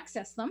first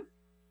access them?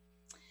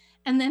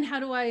 And then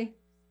how do I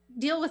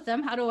deal with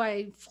them? How do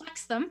I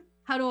flex them?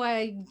 How do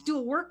I do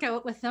a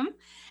workout with them?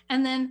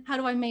 And then how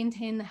do I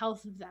maintain the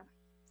health of them?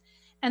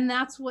 And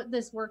that's what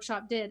this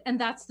workshop did. And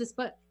that's this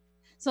book.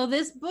 So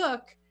this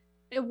book,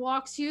 it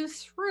walks you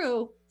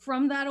through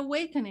from that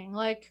awakening,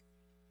 like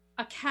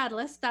a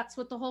catalyst. That's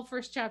what the whole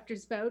first chapter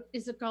is about.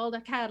 Is it called a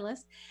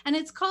catalyst? And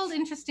it's called,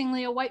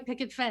 interestingly, a white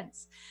picket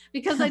fence,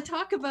 because I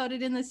talk about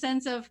it in the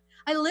sense of,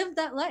 I lived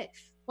that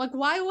life. Like,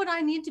 why would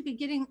I need to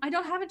be I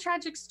don't have a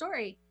tragic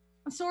story.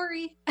 I'm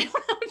sorry. I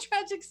don't have a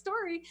tragic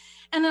story.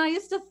 And I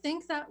used to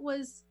think that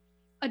was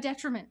a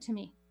detriment to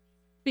me,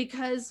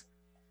 because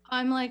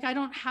I'm like, I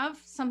don't have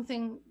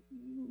something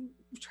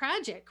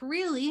tragic,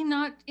 really,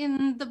 not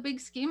in the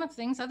big scheme of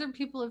things. Other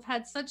people have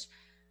had such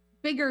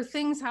bigger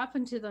things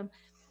happen to them.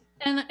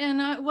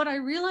 And what I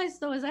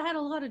realized, though, is I had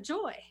a lot of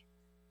joy.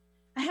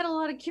 I had a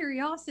lot of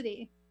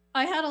curiosity.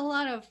 I had a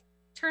lot of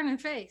turn and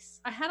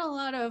face. I had a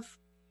lot of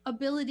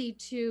ability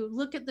to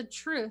look at the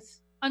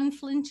truth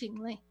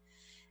unflinchingly.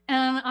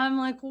 And I'm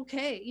like,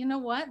 okay, you know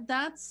what?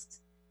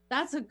 That's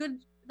a good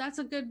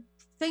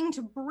thing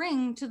to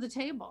bring to the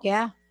table.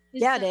 Yeah.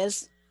 It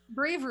is.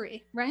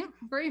 Bravery, right?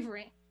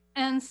 Bravery.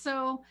 And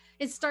so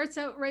it starts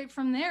out right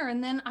from there.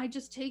 And then I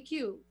just take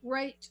you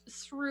right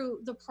through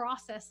the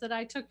process that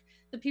I took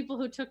the people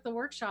who took the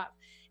workshop.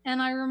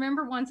 And I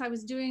remember once I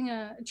was doing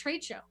a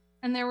trade show,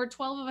 and there were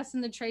 12 of us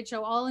in the trade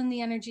show, all in the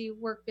energy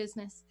work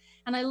business.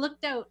 And I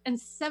looked out, and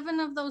 7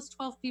 of those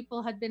 12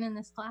 people had been in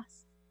this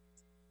class.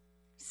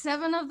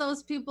 7 of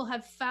those people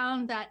had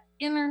found that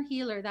inner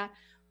healer, that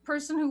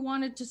person who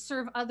wanted to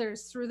serve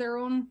others through their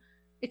own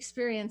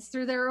experience,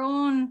 through their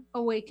own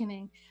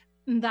awakening.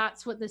 And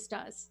that's what this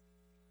does.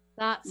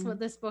 That's what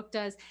this book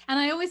does. And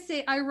I always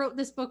say, I wrote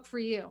this book for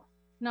you,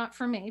 not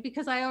for me,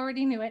 because I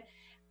already knew it.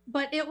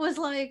 But it was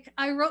like,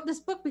 I wrote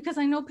this book because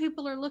I know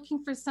people are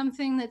looking for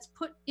something that's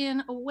put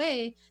in a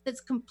way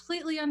that's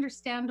completely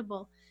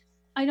understandable.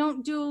 I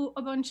don't do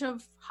a bunch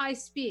of high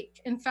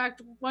speak. In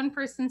fact, one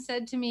person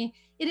said to me,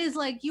 it is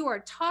like you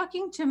are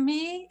talking to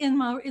me in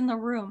the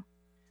room.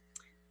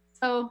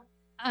 So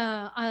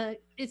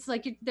it's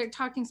like they're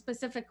talking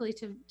specifically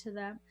to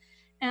them.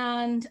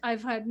 And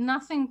I've had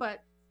nothing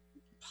but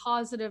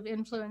positive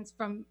influence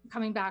from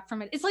coming back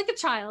from it. It's like a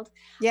child.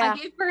 Yeah. I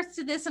gave birth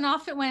to this and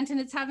off it went, and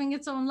it's having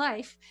its own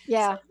life.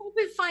 Yeah. So I hope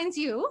it finds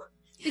you,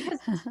 because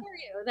it's for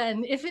you.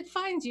 Then if it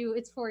finds you,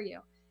 it's for you.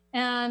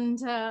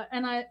 And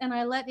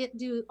I let it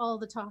do all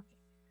the talking.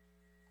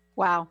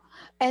 Wow.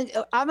 And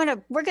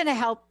we're gonna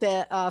help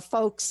the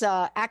folks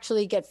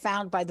actually get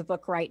found by the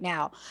book right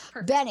now.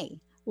 Perfect. Benny,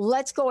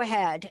 let's go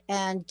ahead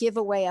and give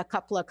away a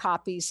couple of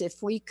copies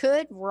if we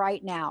could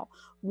right now.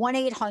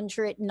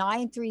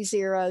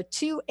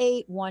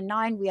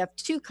 1-800-930-2819. We have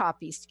 2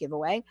 copies to give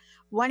away.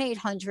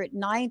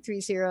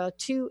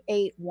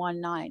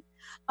 1-800-930-2819.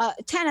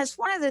 Tanis,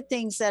 one of the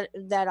things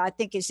that I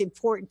think is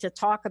important to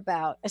talk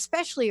about,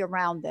 especially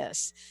around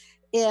this,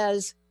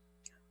 is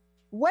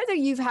whether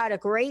you've had a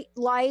great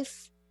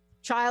life,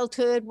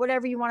 childhood,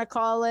 whatever you want to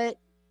call it,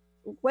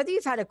 whether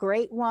you've had a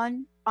great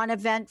one,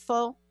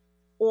 uneventful,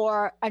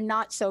 or a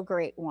not so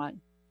great one,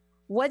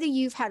 whether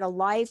you've had a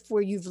life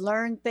where you've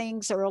learned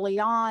things early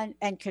on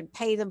and can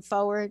pay them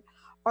forward,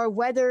 or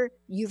whether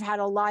you've had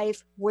a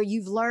life where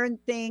you've learned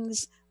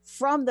things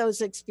from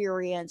those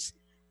experiences,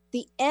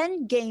 the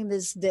end game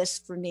is this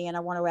for me, and I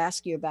want to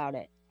ask you about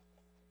it,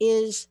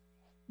 is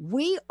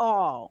we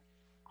all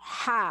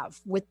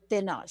have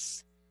within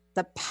us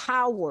the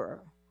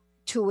power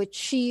to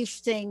achieve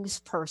things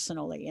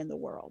personally in the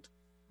world.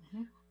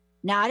 Mm-hmm.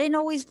 Now, I didn't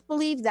always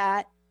believe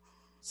that.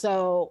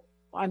 So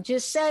I'm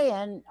just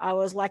saying, I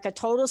was like a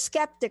total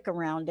skeptic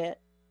around it.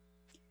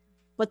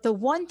 But the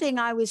one thing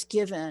I was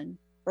given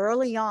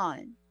early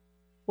on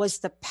was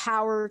the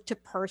power to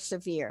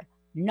persevere.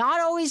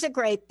 Not always a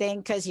great thing,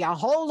 because you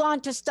hold on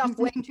to stuff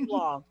way too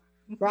long,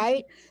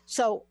 right?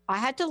 So I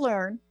had to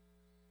learn.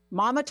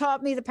 Mama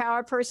taught me the power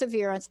of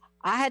perseverance.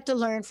 I had to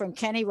learn from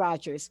Kenny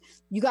Rogers.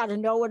 You got to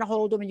know when to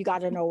hold them and you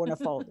got to know when to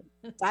fold them.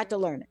 I had to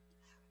learn it.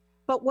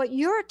 But what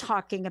you're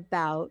talking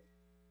about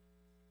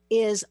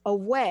is a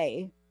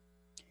way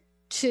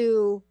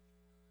to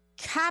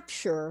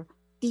capture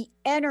the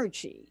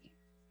energy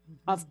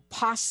of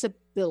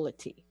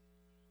possibility.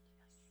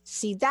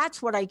 See,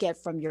 that's what I get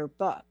from your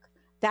book.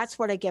 That's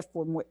what I get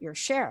from what you're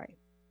sharing.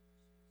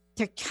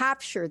 To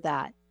capture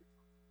that,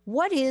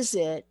 what is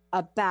it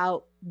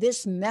about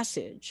this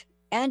message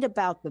and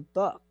about the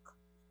book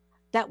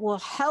that will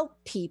help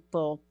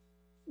people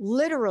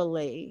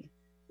literally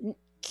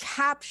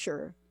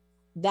capture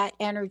that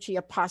energy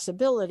of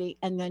possibility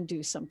and then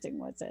do something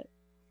with it?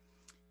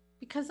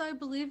 Because I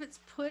believe it's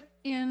put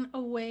in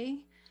a way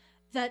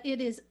that it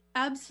is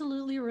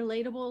absolutely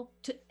relatable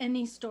to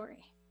any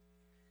story.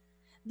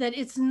 That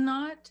it's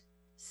not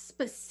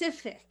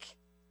specific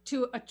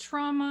to a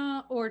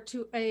trauma or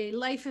to a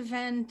life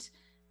event,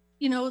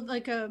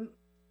 like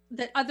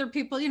that other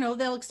people,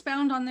 they'll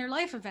expound on their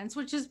life events,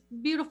 which is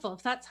beautiful.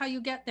 If that's how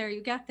you get there,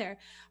 you get there.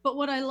 But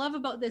what I love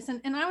about this, and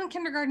I'm a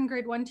kindergarten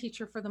grade 1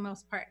 teacher for the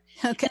most part.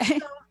 Okay.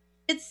 So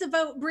it's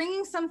about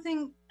bringing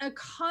a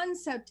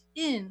concept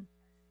in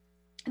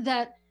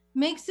that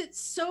makes it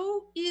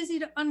so easy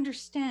to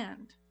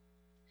understand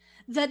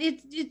that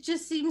it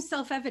just seems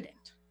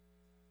self-evident,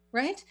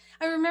 right?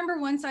 I remember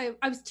once I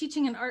was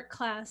teaching an art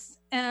class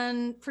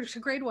and for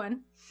grade 1,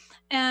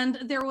 and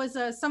there was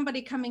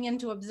somebody coming in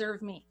to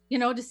observe me,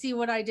 to see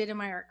what I did in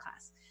my art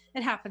class.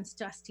 It happens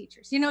to us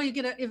teachers, you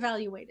get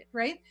evaluated,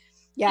 right?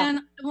 Yeah.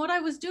 And what I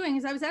was doing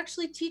is I was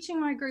actually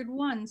teaching my grade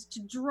 1s to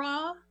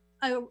draw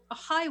a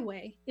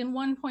highway in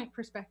 1-point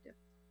perspective.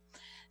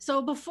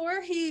 So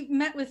before he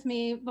met with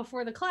me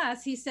before the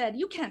class, he said,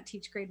 "You can't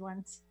teach grade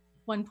 1s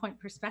 1-point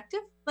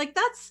perspective. Like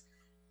that's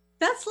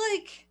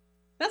like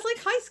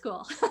high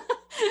school."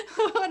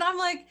 And I'm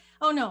like,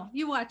 "Oh no,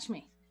 you watch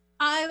me.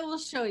 I will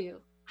show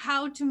you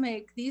how to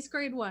make these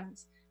grade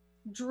 1s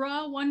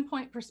draw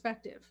 1-point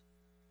perspective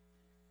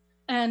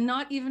and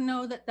not even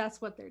know that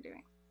that's what they're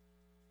doing."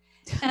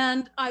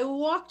 And I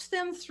walked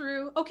them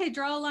through, okay,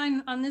 draw a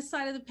line on this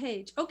side of the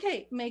page.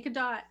 Okay, make a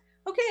dot.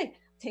 Okay,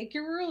 take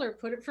your ruler,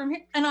 put it from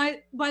here.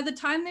 And by the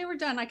time they were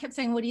done, I kept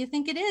saying, "What do you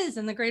think it is?"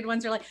 And the grade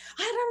 1s are like,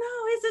 "I don't know.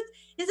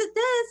 Is it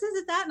this? Is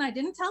it that?" And I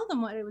didn't tell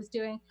them what it was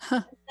doing.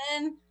 And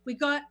then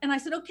and I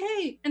said,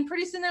 "Okay." And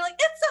pretty soon they're like,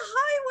 "It's a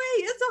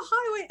highway. It's a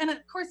highway." And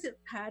of course it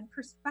had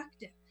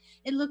perspective.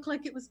 It looked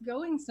like it was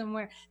going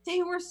somewhere.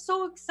 They were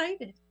so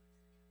excited.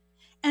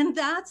 And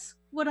that's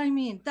what I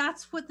mean.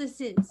 That's what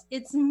this is.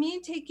 It's me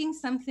taking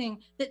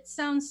something that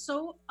sounds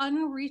so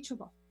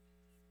unreachable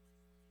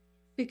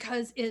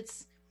because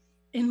it's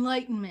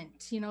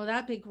enlightenment,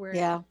 that big word.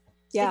 Yeah.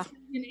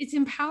 It's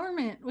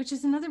empowerment, which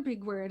is another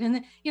big word.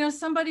 And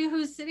somebody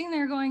who's sitting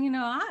there going,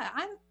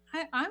 I'm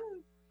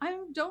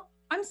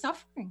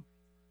suffering.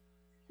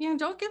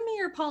 Don't give me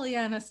your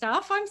Pollyanna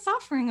stuff. I'm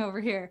suffering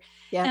over here.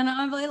 Yeah. And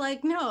I'm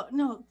like,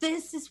 no,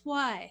 this is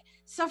why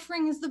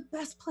suffering is the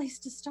best place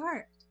to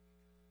start.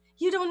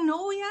 You don't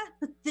know yet,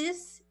 but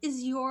this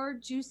is your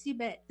juicy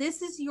bit.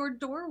 This is your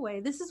doorway.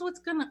 This is what's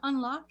going to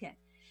unlock it.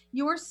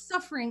 Your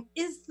suffering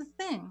is the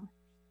thing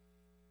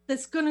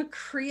that's going to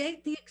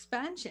create the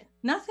expansion.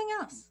 Nothing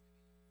else.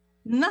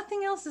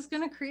 Nothing else is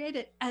going to create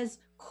it as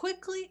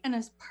quickly and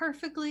as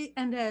perfectly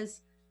and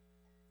as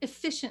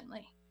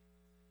efficiently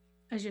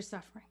as your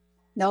suffering.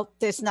 Nope,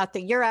 there's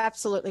nothing. You're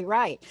absolutely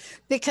right.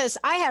 Because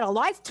I had a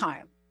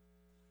lifetime.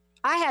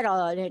 I had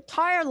an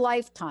entire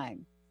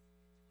lifetime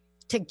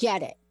to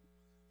get it.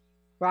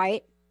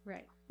 Right?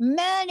 Right.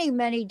 Many,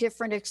 many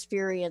different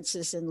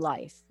experiences in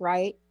life,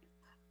 right?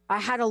 I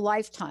had a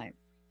lifetime.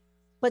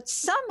 But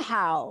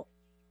somehow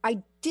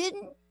I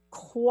didn't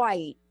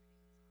quite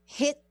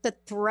hit the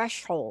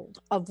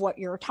threshold of what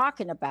you're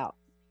talking about,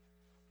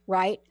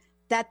 right?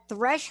 That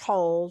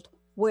threshold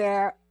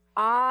where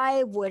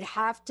I would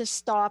have to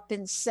stop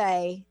and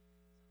say,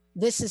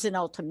 this is an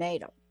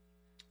ultimatum.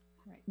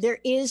 Right. There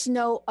is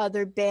no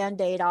other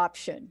Band-Aid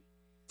option,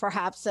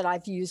 perhaps, that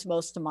I've used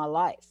most of my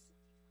life.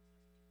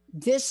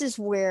 This is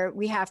where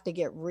we have to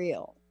get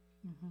real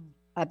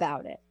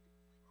about it.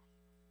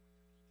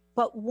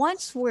 But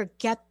once we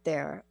get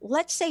there,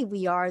 let's say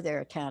we are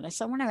there,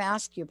 Tanis, I want to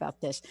ask you about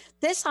this.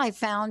 This I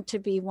found to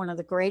be one of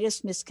the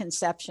greatest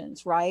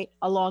misconceptions, right,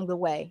 along the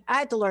way. I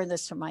had to learn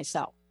this for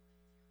myself.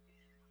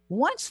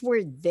 Once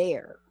we're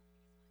there,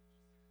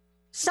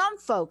 some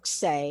folks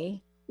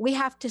say we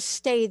have to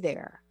stay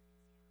there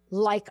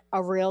like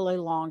a really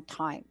long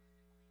time.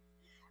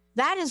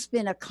 That has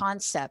been a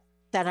concept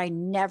that I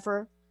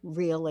never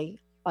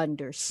really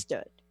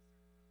understood.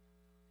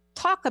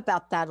 Talk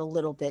about that a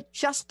little bit.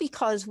 Just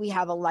because we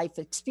have a life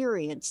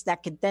experience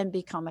that could then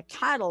become a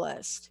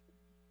catalyst,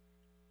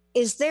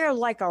 is there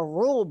like a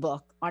rule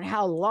book on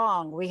how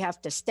long we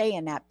have to stay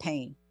in that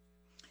pain?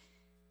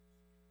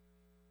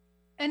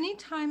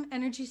 Anytime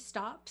energy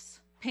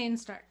stops, pain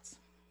starts.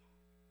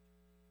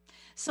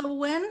 So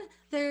when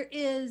there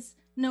is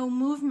no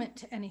movement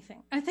to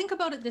anything, I think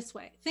about it this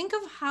way. Think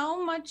of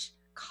how much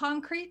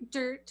concrete,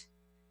 dirt,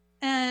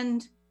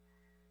 and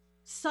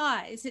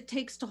size it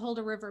takes to hold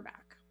a river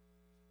back.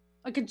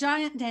 Like a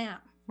giant dam,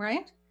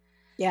 right?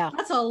 Yeah.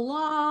 That's a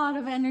lot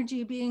of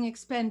energy being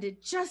expended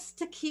just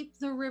to keep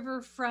the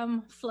river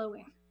from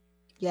flowing.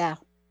 Yeah.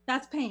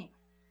 That's pain.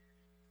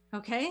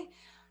 Okay?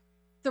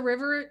 The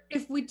river,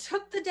 if we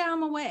took the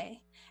dam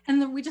away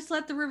and we just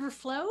let the river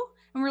flow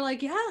and we're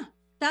like, yeah,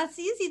 that's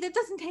easy. That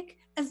doesn't take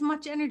as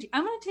much energy.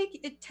 I'm going to take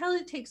it till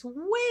it takes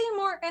way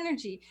more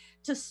energy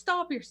to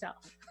stop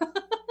yourself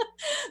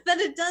than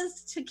it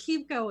does to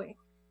keep going.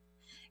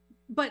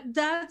 But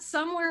that's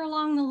somewhere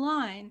along the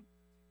line.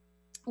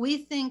 We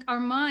think our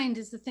mind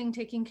is the thing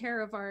taking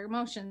care of our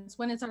emotions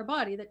when it's our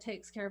body that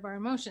takes care of our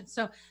emotions.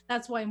 So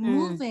that's why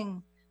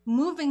moving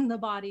the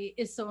body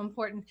is so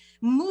important.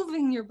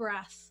 Moving your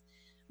breath,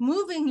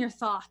 moving your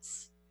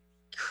thoughts,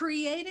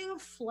 creating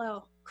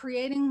flow,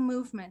 creating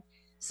movement.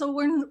 So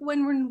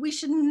we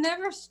should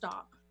never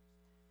stop,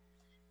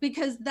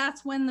 because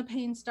that's when the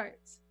pain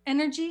starts.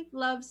 Energy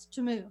loves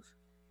to move.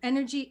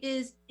 Energy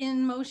is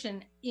in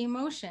motion,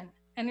 emotion,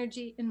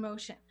 energy in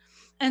motion.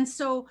 And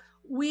so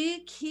we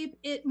keep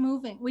it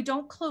moving. We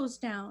don't close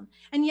down.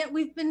 And yet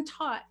we've been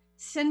taught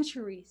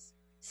centuries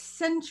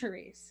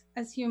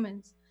as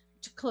humans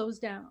to close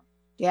down.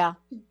 Yeah.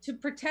 To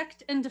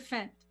protect and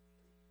defend.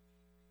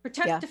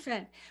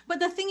 Defend.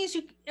 But the thing is,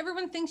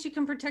 everyone thinks you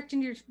can protect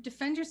and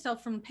defend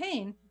yourself from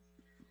pain.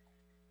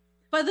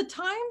 By the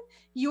time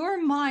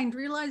your mind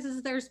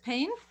realizes there's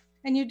pain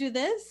and you do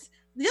this,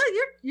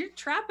 you're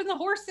trapping the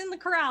horse in the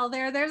corral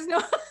there. There's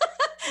no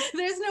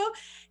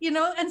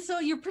and so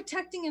you're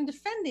protecting and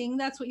defending.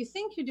 That's what you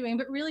think you're doing,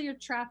 but really you're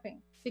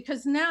trapping,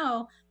 because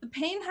now the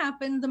pain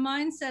happened. The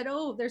mind said,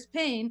 oh, there's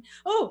pain.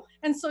 Oh,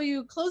 and so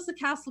you close the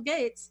castle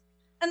gates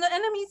and the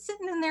enemy's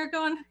sitting in there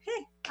going,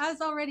 hey, I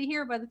was already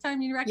here by the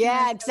time you recognize.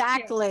 Yeah,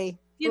 exactly.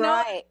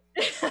 Right.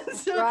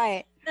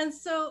 Right. And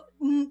so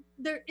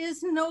there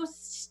is no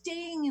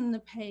staying in the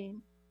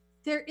pain.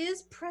 There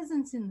is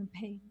presence in the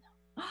pain.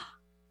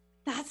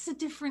 That's a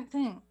different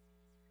thing.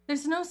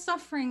 There's no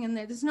suffering in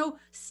there. There's no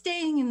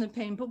staying in the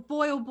pain. But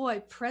boy, oh boy,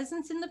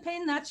 presence in the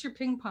pain, that's your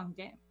ping pong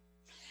game.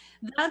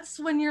 That's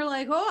when you're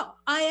like, oh,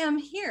 I am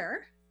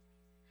here.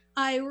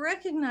 I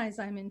recognize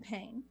I'm in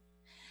pain,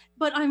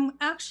 but I'm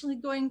actually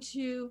going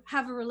to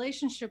have a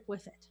relationship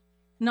with it.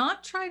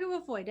 Not try to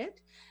avoid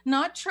it,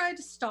 not try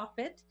to stop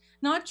it,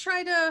 not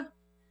try to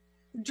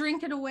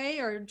drink it away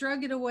or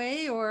drug it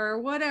away or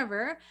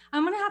whatever.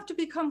 I'm going to have to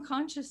become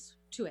conscious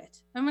to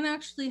it. I'm going to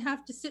actually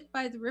have to sit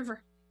by the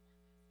river.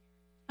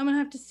 I'm going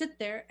to have to sit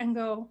there and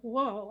go,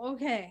 whoa,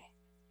 okay,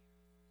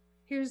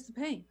 here's the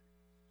pain.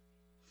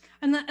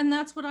 And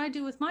that's what I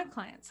do with my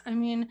clients. I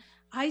mean,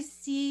 I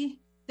see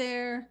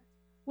their,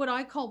 what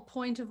I call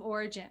point of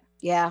origin.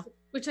 Yeah.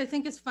 Which I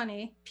think is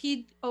funny.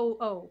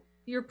 POO,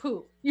 your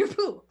poo.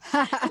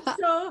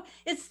 So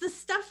it's the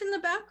stuff in the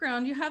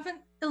background you haven't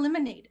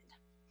eliminated.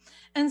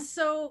 And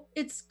so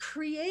it's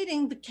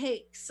creating the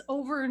cakes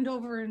over and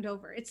over and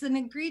over. It's an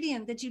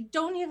ingredient that you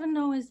don't even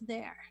know is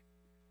there.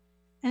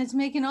 And it's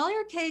making all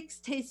your cakes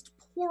taste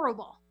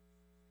horrible.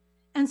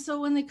 And so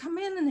when they come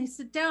in and they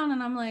sit down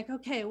and I'm like,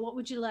 okay, what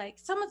would you like?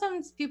 Some of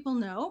them people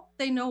know,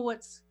 they know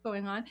what's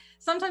going on.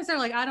 Sometimes they're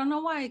like, I don't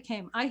know why I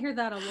came. I hear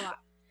that a lot.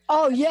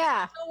 Oh,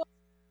 yeah.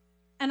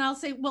 And I'll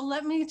say, well,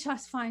 let me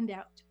just find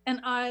out.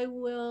 And I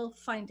will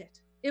find it.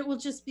 It will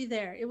just be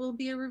there. It will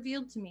be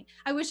revealed to me.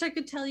 I wish I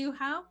could tell you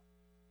how.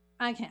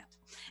 I can't.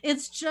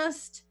 It's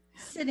just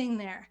sitting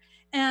there.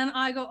 And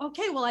I go,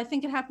 okay, well, I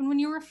think it happened when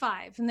you were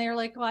 5. And they're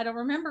like, well, I don't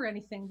remember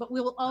anything, but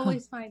we will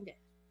always find it.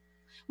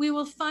 We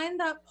will find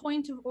that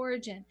point of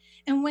origin.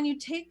 And when you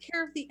take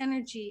care of the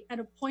energy at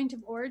a point of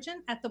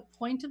origin, at the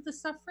point of the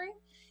suffering,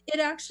 it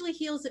actually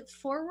heals it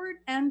forward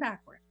and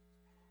backward.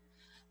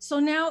 So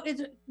now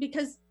it's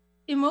because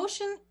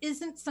emotion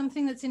isn't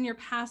something that's in your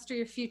past or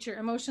your future.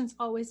 Emotion's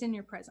always in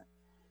your present.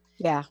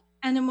 Yeah.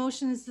 And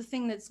emotion is the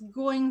thing that's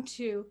going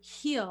to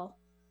heal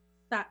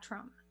that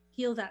trauma,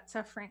 heal that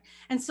suffering.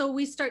 And so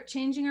we start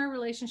changing our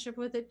relationship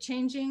with it,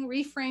 changing,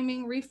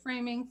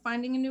 reframing,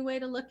 finding a new way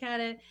to look at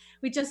it.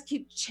 We just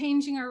keep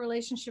changing our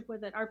relationship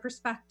with it, our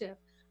perspective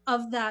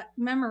of that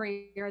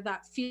memory or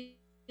that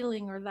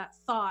feeling or that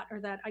thought or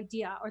that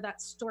idea or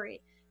that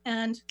story.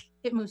 And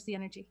it moves the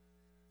energy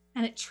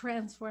and it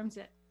transforms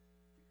it.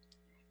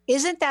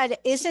 Isn't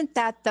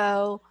that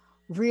though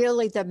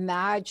really the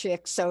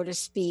magic, so to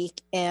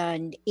speak,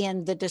 and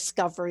in the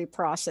discovery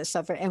process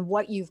of it and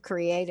what you've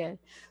created?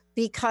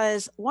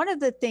 Because one of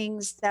the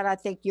things that I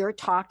think you're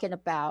talking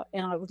about,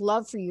 and I would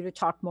love for you to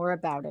talk more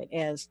about it,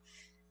 is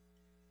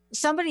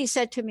somebody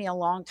said to me a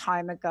long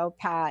time ago,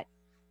 Pat,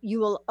 you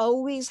will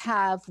always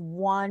have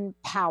one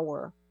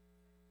power,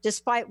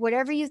 despite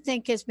whatever you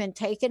think has been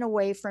taken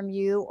away from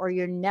you or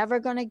you're never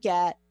going to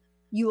get,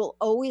 you will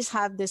always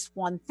have this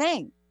one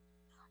thing.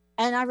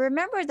 And I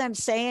remember them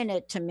saying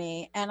it to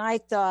me, and I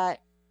thought,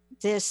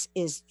 this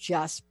is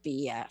just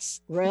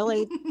BS.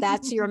 Really?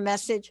 That's your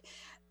message?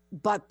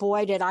 But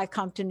boy, did I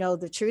come to know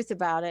the truth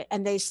about it.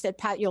 And they said,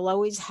 Pat, you'll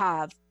always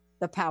have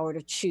the power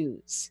to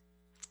choose.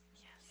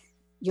 Yes.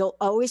 You'll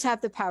always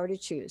have the power to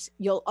choose.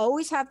 You'll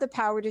always have the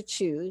power to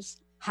choose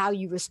how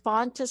you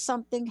respond to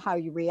something, how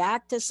you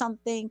react to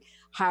something,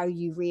 how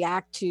you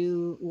react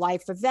to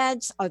life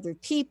events, other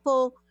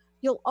people.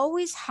 You'll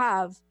always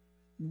have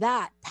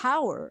that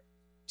power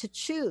to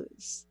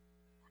choose.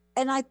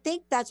 And I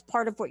think that's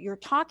part of what you're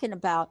talking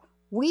about.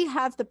 We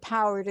have the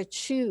power to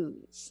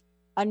choose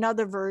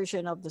another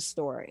version of the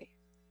story.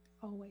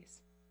 Always.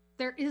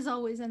 There is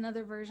always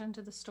another version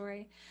to the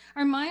story.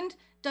 Our mind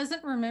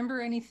doesn't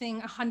remember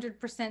anything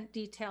 100%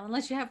 detail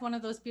unless you have one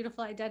of those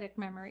beautiful eidetic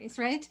memories,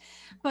 right?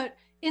 But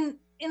in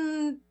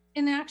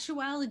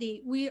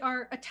actuality, we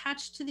are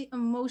attached to the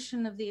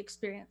emotion of the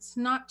experience,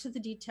 not to the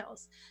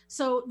details.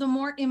 So the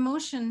more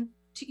emotion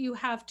you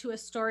have to a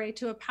story,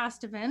 to a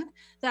past event,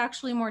 the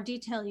actually more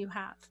detail you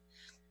have.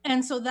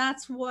 And so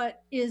that's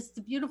what is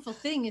the beautiful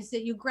thing, is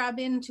that you grab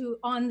into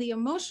on the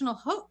emotional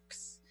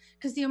hooks,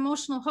 because the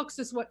emotional hooks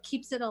is what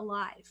keeps it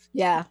alive.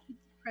 Yeah.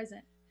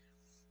 Present.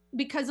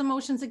 Because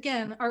emotions,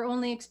 again, are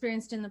only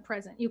experienced in the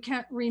present. You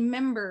can't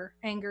remember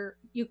anger.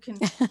 You can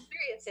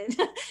experience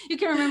it. You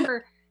can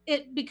remember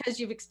it because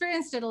you've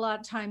experienced it a lot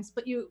of times,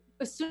 but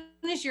as soon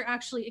as you're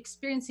actually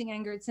experiencing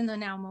anger, it's in the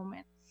now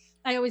moment.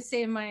 I always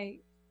say in my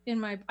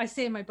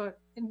book,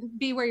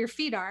 be where your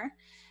feet are,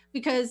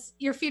 because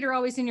your feet are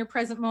always in your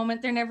present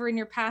moment. They're never in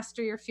your past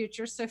or your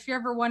future. So if you're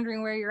ever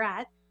wondering where you're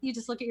at, you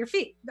just look at your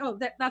feet. Oh,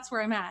 that's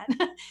where I'm at.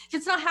 If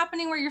it's not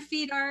happening where your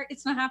feet are,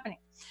 it's not happening.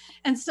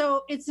 And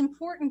so it's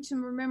important to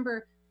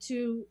remember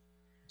to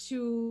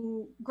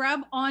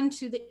grab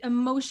onto the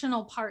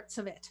emotional parts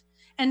of it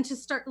and to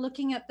start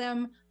looking at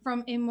them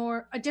from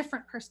a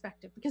different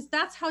perspective, because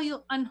that's how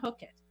you'll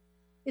unhook it.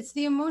 It's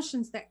the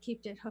emotions that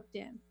keep it hooked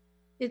in.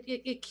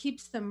 It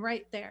keeps them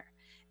right there.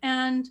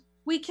 And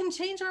we can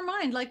change our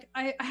mind. Like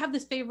I have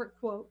this favorite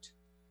quote,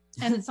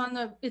 and it's on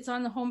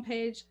the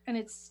homepage, and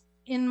it's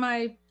in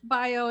my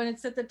bio, and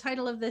it's at the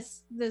title of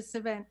this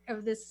event,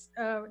 of this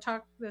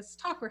talk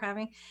we're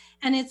having.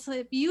 And it's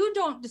like, you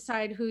don't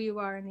decide who you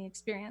are in the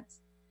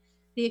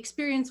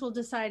experience will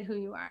decide who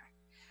you are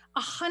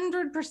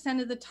 100%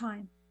 of the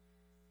time.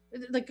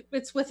 Like,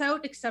 it's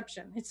without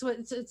exception. It's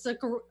like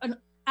an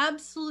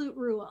absolute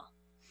rule.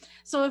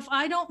 So if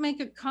I don't make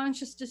a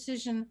conscious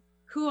decision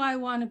who I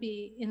want to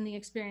be in the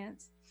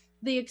experience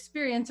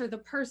or the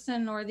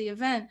person or the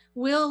event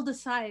will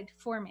decide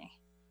for me.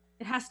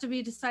 It has to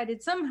be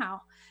decided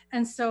somehow.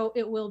 And so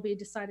it will be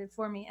decided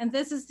for me. And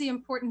this is the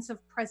importance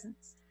of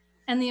presence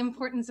and the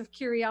importance of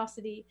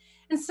curiosity.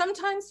 And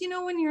sometimes,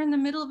 when you're in the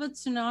middle of a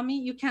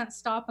tsunami, you can't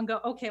stop and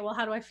go, okay, well,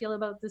 how do I feel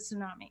about the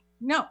tsunami?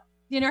 No,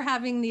 you're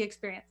having the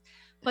experience.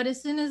 But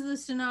as soon as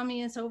the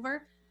tsunami is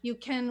over, you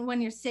can,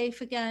 when you're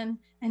safe again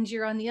and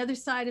you're on the other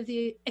side of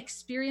the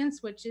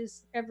experience, which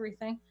is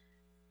everything,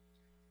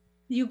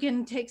 you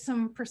can take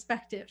some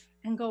perspective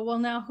and go, well,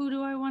 now who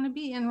do I want to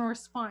be in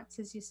response,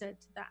 as you said,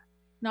 to that?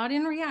 Not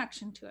in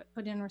reaction to it,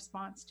 but in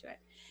response to it.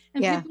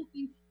 And people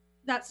think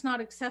that's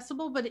not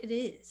accessible, but it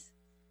is.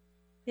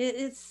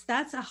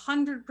 That's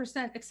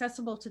 100%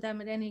 accessible to them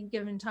at any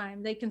given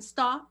time. They can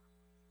stop,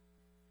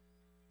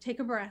 take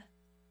a breath.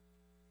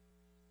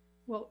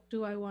 What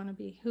do I want to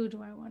be? Who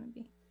do I want to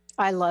be?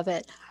 I love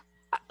it.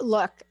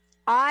 Look,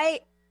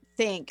 I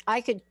think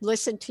I could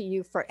listen to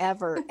you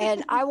forever.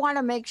 And I want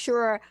to make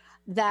sure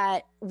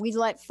that we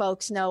let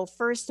folks know,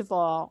 first of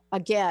all,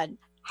 again,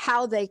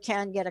 how they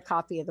can get a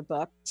copy of the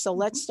book. So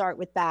let's start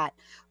with that.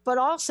 But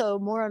also,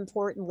 more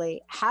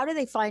importantly, how do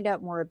they find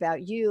out more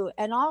about you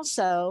and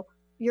also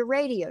your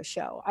radio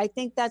show? I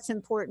think that's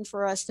important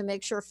for us to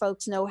make sure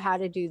folks know how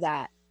to do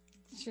that.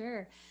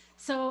 Sure.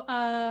 So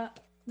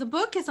the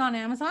book is on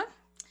Amazon.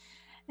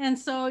 And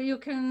so you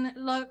can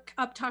look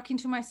up Talking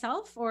to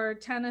Myself or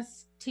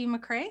Tanis T.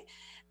 McRae.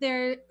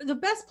 The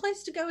best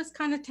place to go is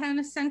kind of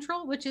Tannis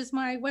Central, which is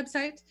my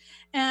website,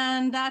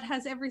 and that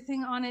has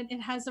everything on it. It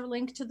has a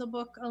link to the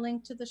book, a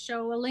link to the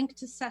show, a link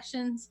to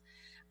sessions,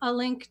 a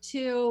link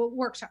to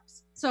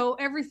workshops. So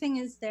everything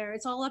is there.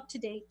 It's all up to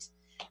date.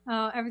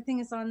 Everything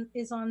is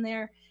on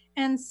there.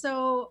 And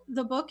so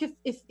the book,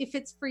 if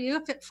it's for you,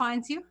 if it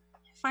finds you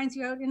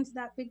out into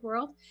that big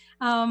world,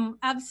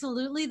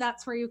 absolutely,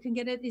 that's where you can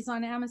get it, is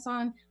on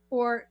Amazon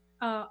or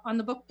on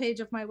the book page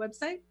of my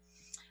website.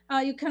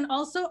 You can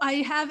also, I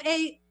have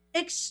a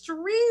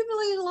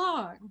extremely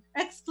long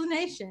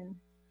explanation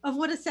of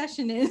what a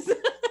session is.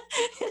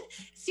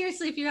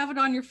 Seriously, if you have it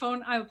on your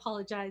phone, I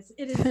apologize.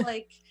 It is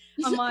like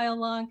a mile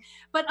long,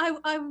 but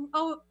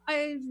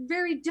it's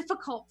very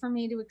difficult for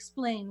me to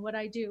explain what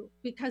I do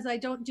because I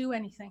don't do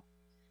anything.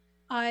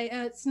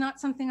 It's not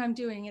something I'm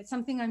doing. It's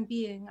something I'm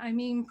being. I'm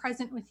being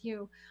present with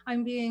you.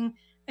 I'm being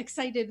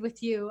excited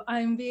with you.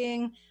 I'm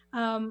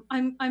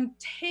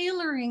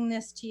tailoring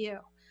this to you.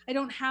 I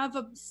don't have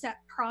a set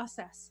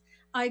process.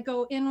 I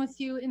go in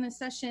with you in a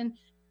session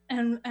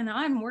and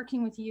I'm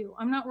working with you.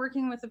 I'm not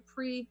working with a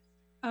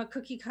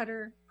cookie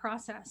cutter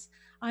process.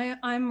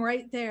 I'm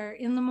right there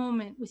in the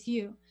moment with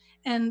you,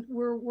 and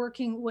we're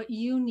working what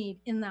you need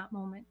in that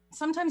moment.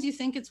 Sometimes you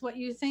think it's what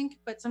you think,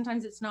 but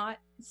sometimes it's not.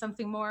 It's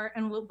something more,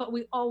 but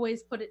we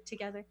always put it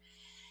together.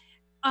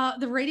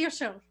 The radio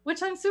show,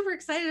 which I'm super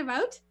excited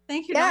about.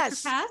 Thank you,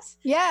 Yes. Dr. Pat.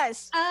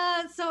 Yes.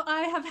 So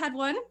I have had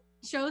one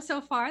show so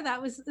far.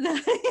 It was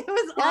That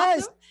is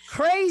awesome.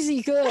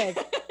 crazy good.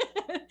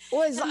 It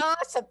was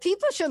awesome.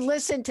 People should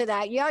listen to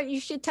that. Yeah, you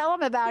should tell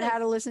them about how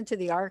to listen to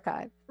the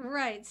archive.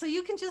 Right. So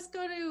you can just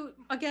go to,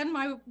 again,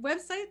 my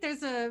website.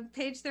 There's a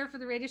page there for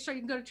the radio show. You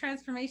can go to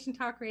Transformation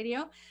Talk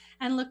Radio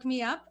and look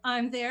me up.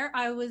 I'm there.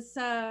 I was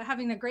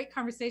having a great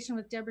conversation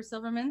with Deborah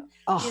Silverman,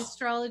 the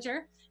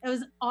astrologer. It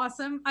was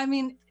awesome. I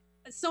mean,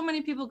 so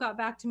many people got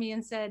back to me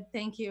and said,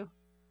 thank you.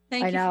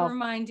 Thank you for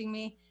reminding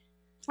me.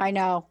 I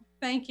know.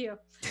 Thank you.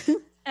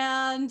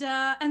 And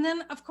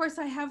then, of course,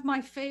 I have one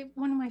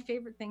of my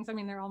favorite things. I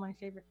mean, they're all my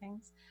favorite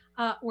things.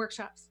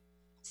 Workshops.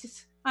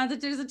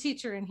 There's a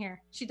teacher in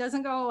here. She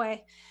doesn't go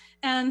away.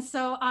 And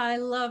so I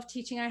love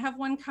teaching. I have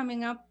one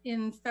coming up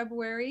in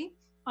February.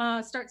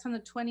 Starts on the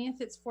 20th.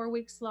 It's 4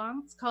 weeks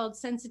long. It's called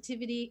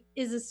Sensitivity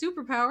is a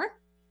Superpower.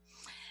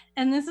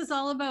 And this is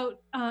all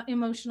about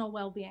emotional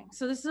well-being.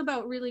 So this is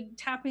about really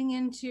tapping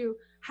into,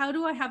 how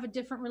do I have a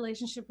different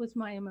relationship with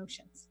my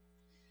emotions?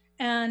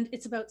 And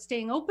it's about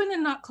staying open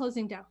and not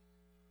closing down.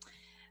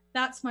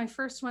 That's my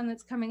first one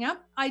that's coming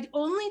up. I'd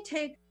only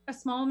take a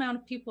small amount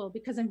of people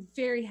because I'm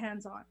very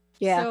hands-on.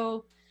 Yeah.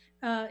 So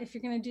if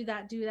you're going to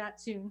do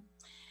that soon.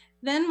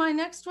 Then my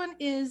next one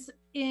is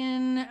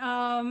in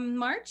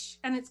March,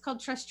 and it's called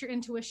Trust Your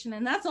Intuition.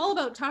 And that's all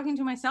about talking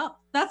to myself.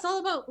 That's all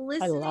about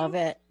listening. I love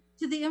it.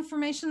 To the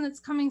information that's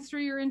coming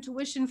through your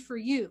intuition for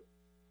you,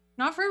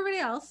 not for everybody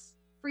else,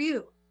 for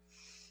you.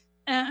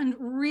 And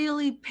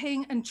really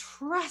paying and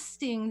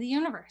trusting the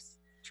universe,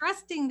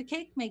 trusting the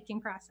cake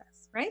making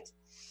process, right?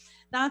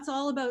 That's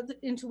all about the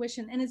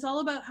intuition. And it's all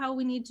about how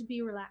we need to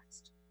be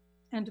relaxed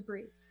and to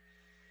breathe.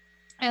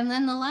 And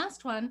then the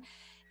last one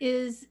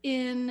is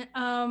in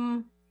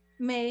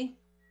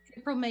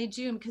April, May,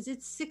 June, because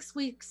it's 6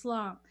 weeks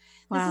long.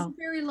 Wow. This is a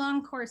very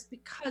long course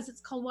because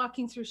it's called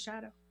Walking Through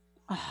Shadow.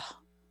 Oh.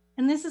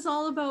 And this is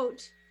all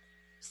about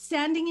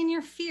standing in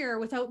your fear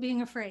without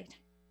being afraid.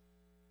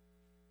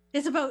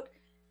 It's about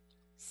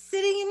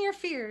sitting in your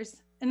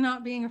fears and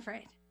not being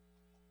afraid.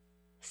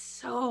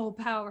 So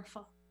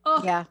powerful.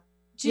 Oh, yeah.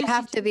 You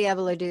have to be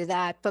able to do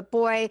that. But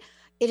boy,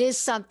 it is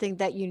something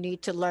that you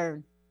need to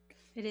learn.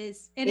 It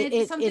is. And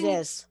it's something, it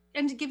is.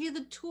 And to give you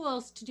the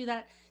tools to do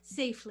that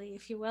safely,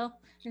 if you will.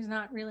 There's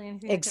not really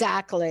anything.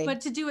 Exactly.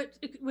 But to do it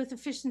with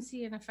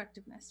efficiency and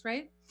effectiveness,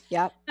 right?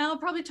 Yep. And I'll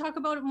probably talk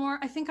about it more.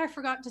 I think I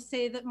forgot to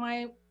say that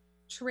my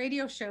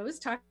radio shows,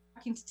 Talking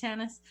to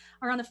Tannis,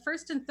 are on the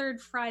first and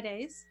third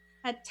Fridays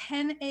at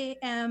 10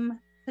 a.m.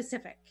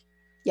 Pacific.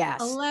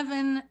 Yes.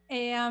 11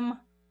 a.m.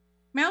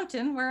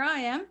 Mountain, where I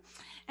am,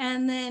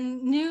 and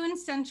then noon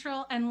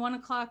Central and 1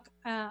 o'clock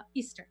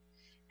Eastern.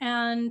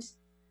 And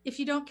if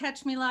you don't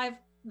catch me live,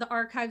 the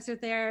archives are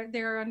there.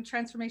 They're on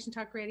Transformation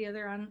Talk Radio.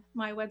 They're on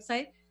my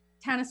website,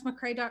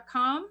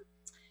 TannisMcRae.com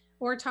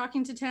or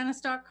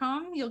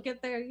TalkingToTannis.com. You'll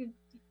get there.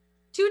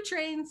 2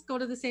 trains go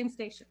to the same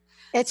station.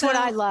 It's what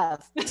I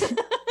love.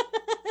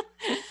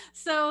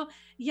 So,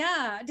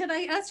 yeah. Did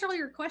I answer all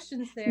your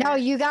questions there? No,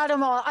 you got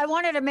them all. I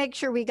wanted to make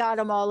sure we got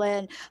them all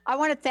in. I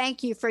want to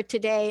thank you for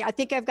today. I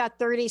think I've got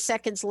 30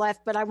 seconds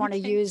left, but I want to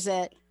use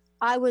it.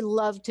 I would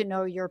love to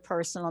know your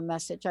personal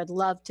message. I'd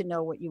love to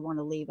know what you want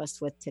to leave us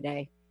with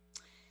today.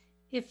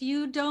 If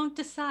you don't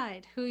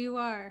decide who you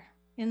are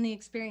in the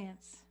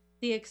experience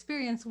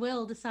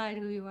will decide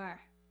who you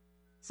are.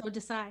 So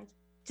decide.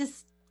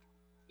 Just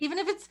even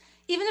if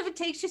it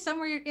takes you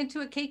somewhere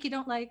into a cake you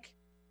don't like,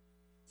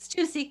 it's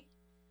juicy.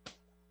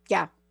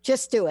 Yeah,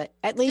 just do it.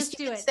 At least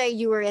you can say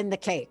you were in the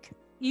cake.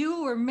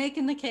 You were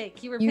making the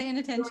cake. You were paying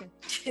attention.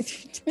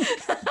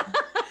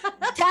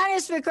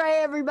 Tanis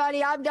McRae,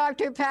 everybody. I'm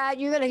Dr. Pat.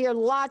 You're going to hear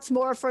lots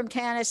more from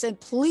Tanis. And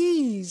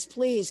please,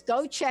 please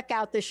go check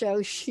out the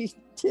show she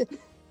did.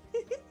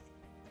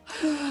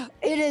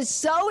 It is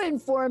so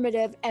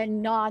informative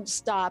and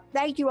nonstop.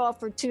 Thank you all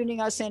for tuning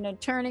us in and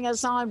turning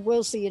us on.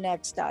 We'll see you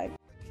next time.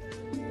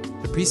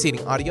 The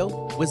preceding audio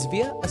was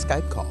via a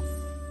Skype call.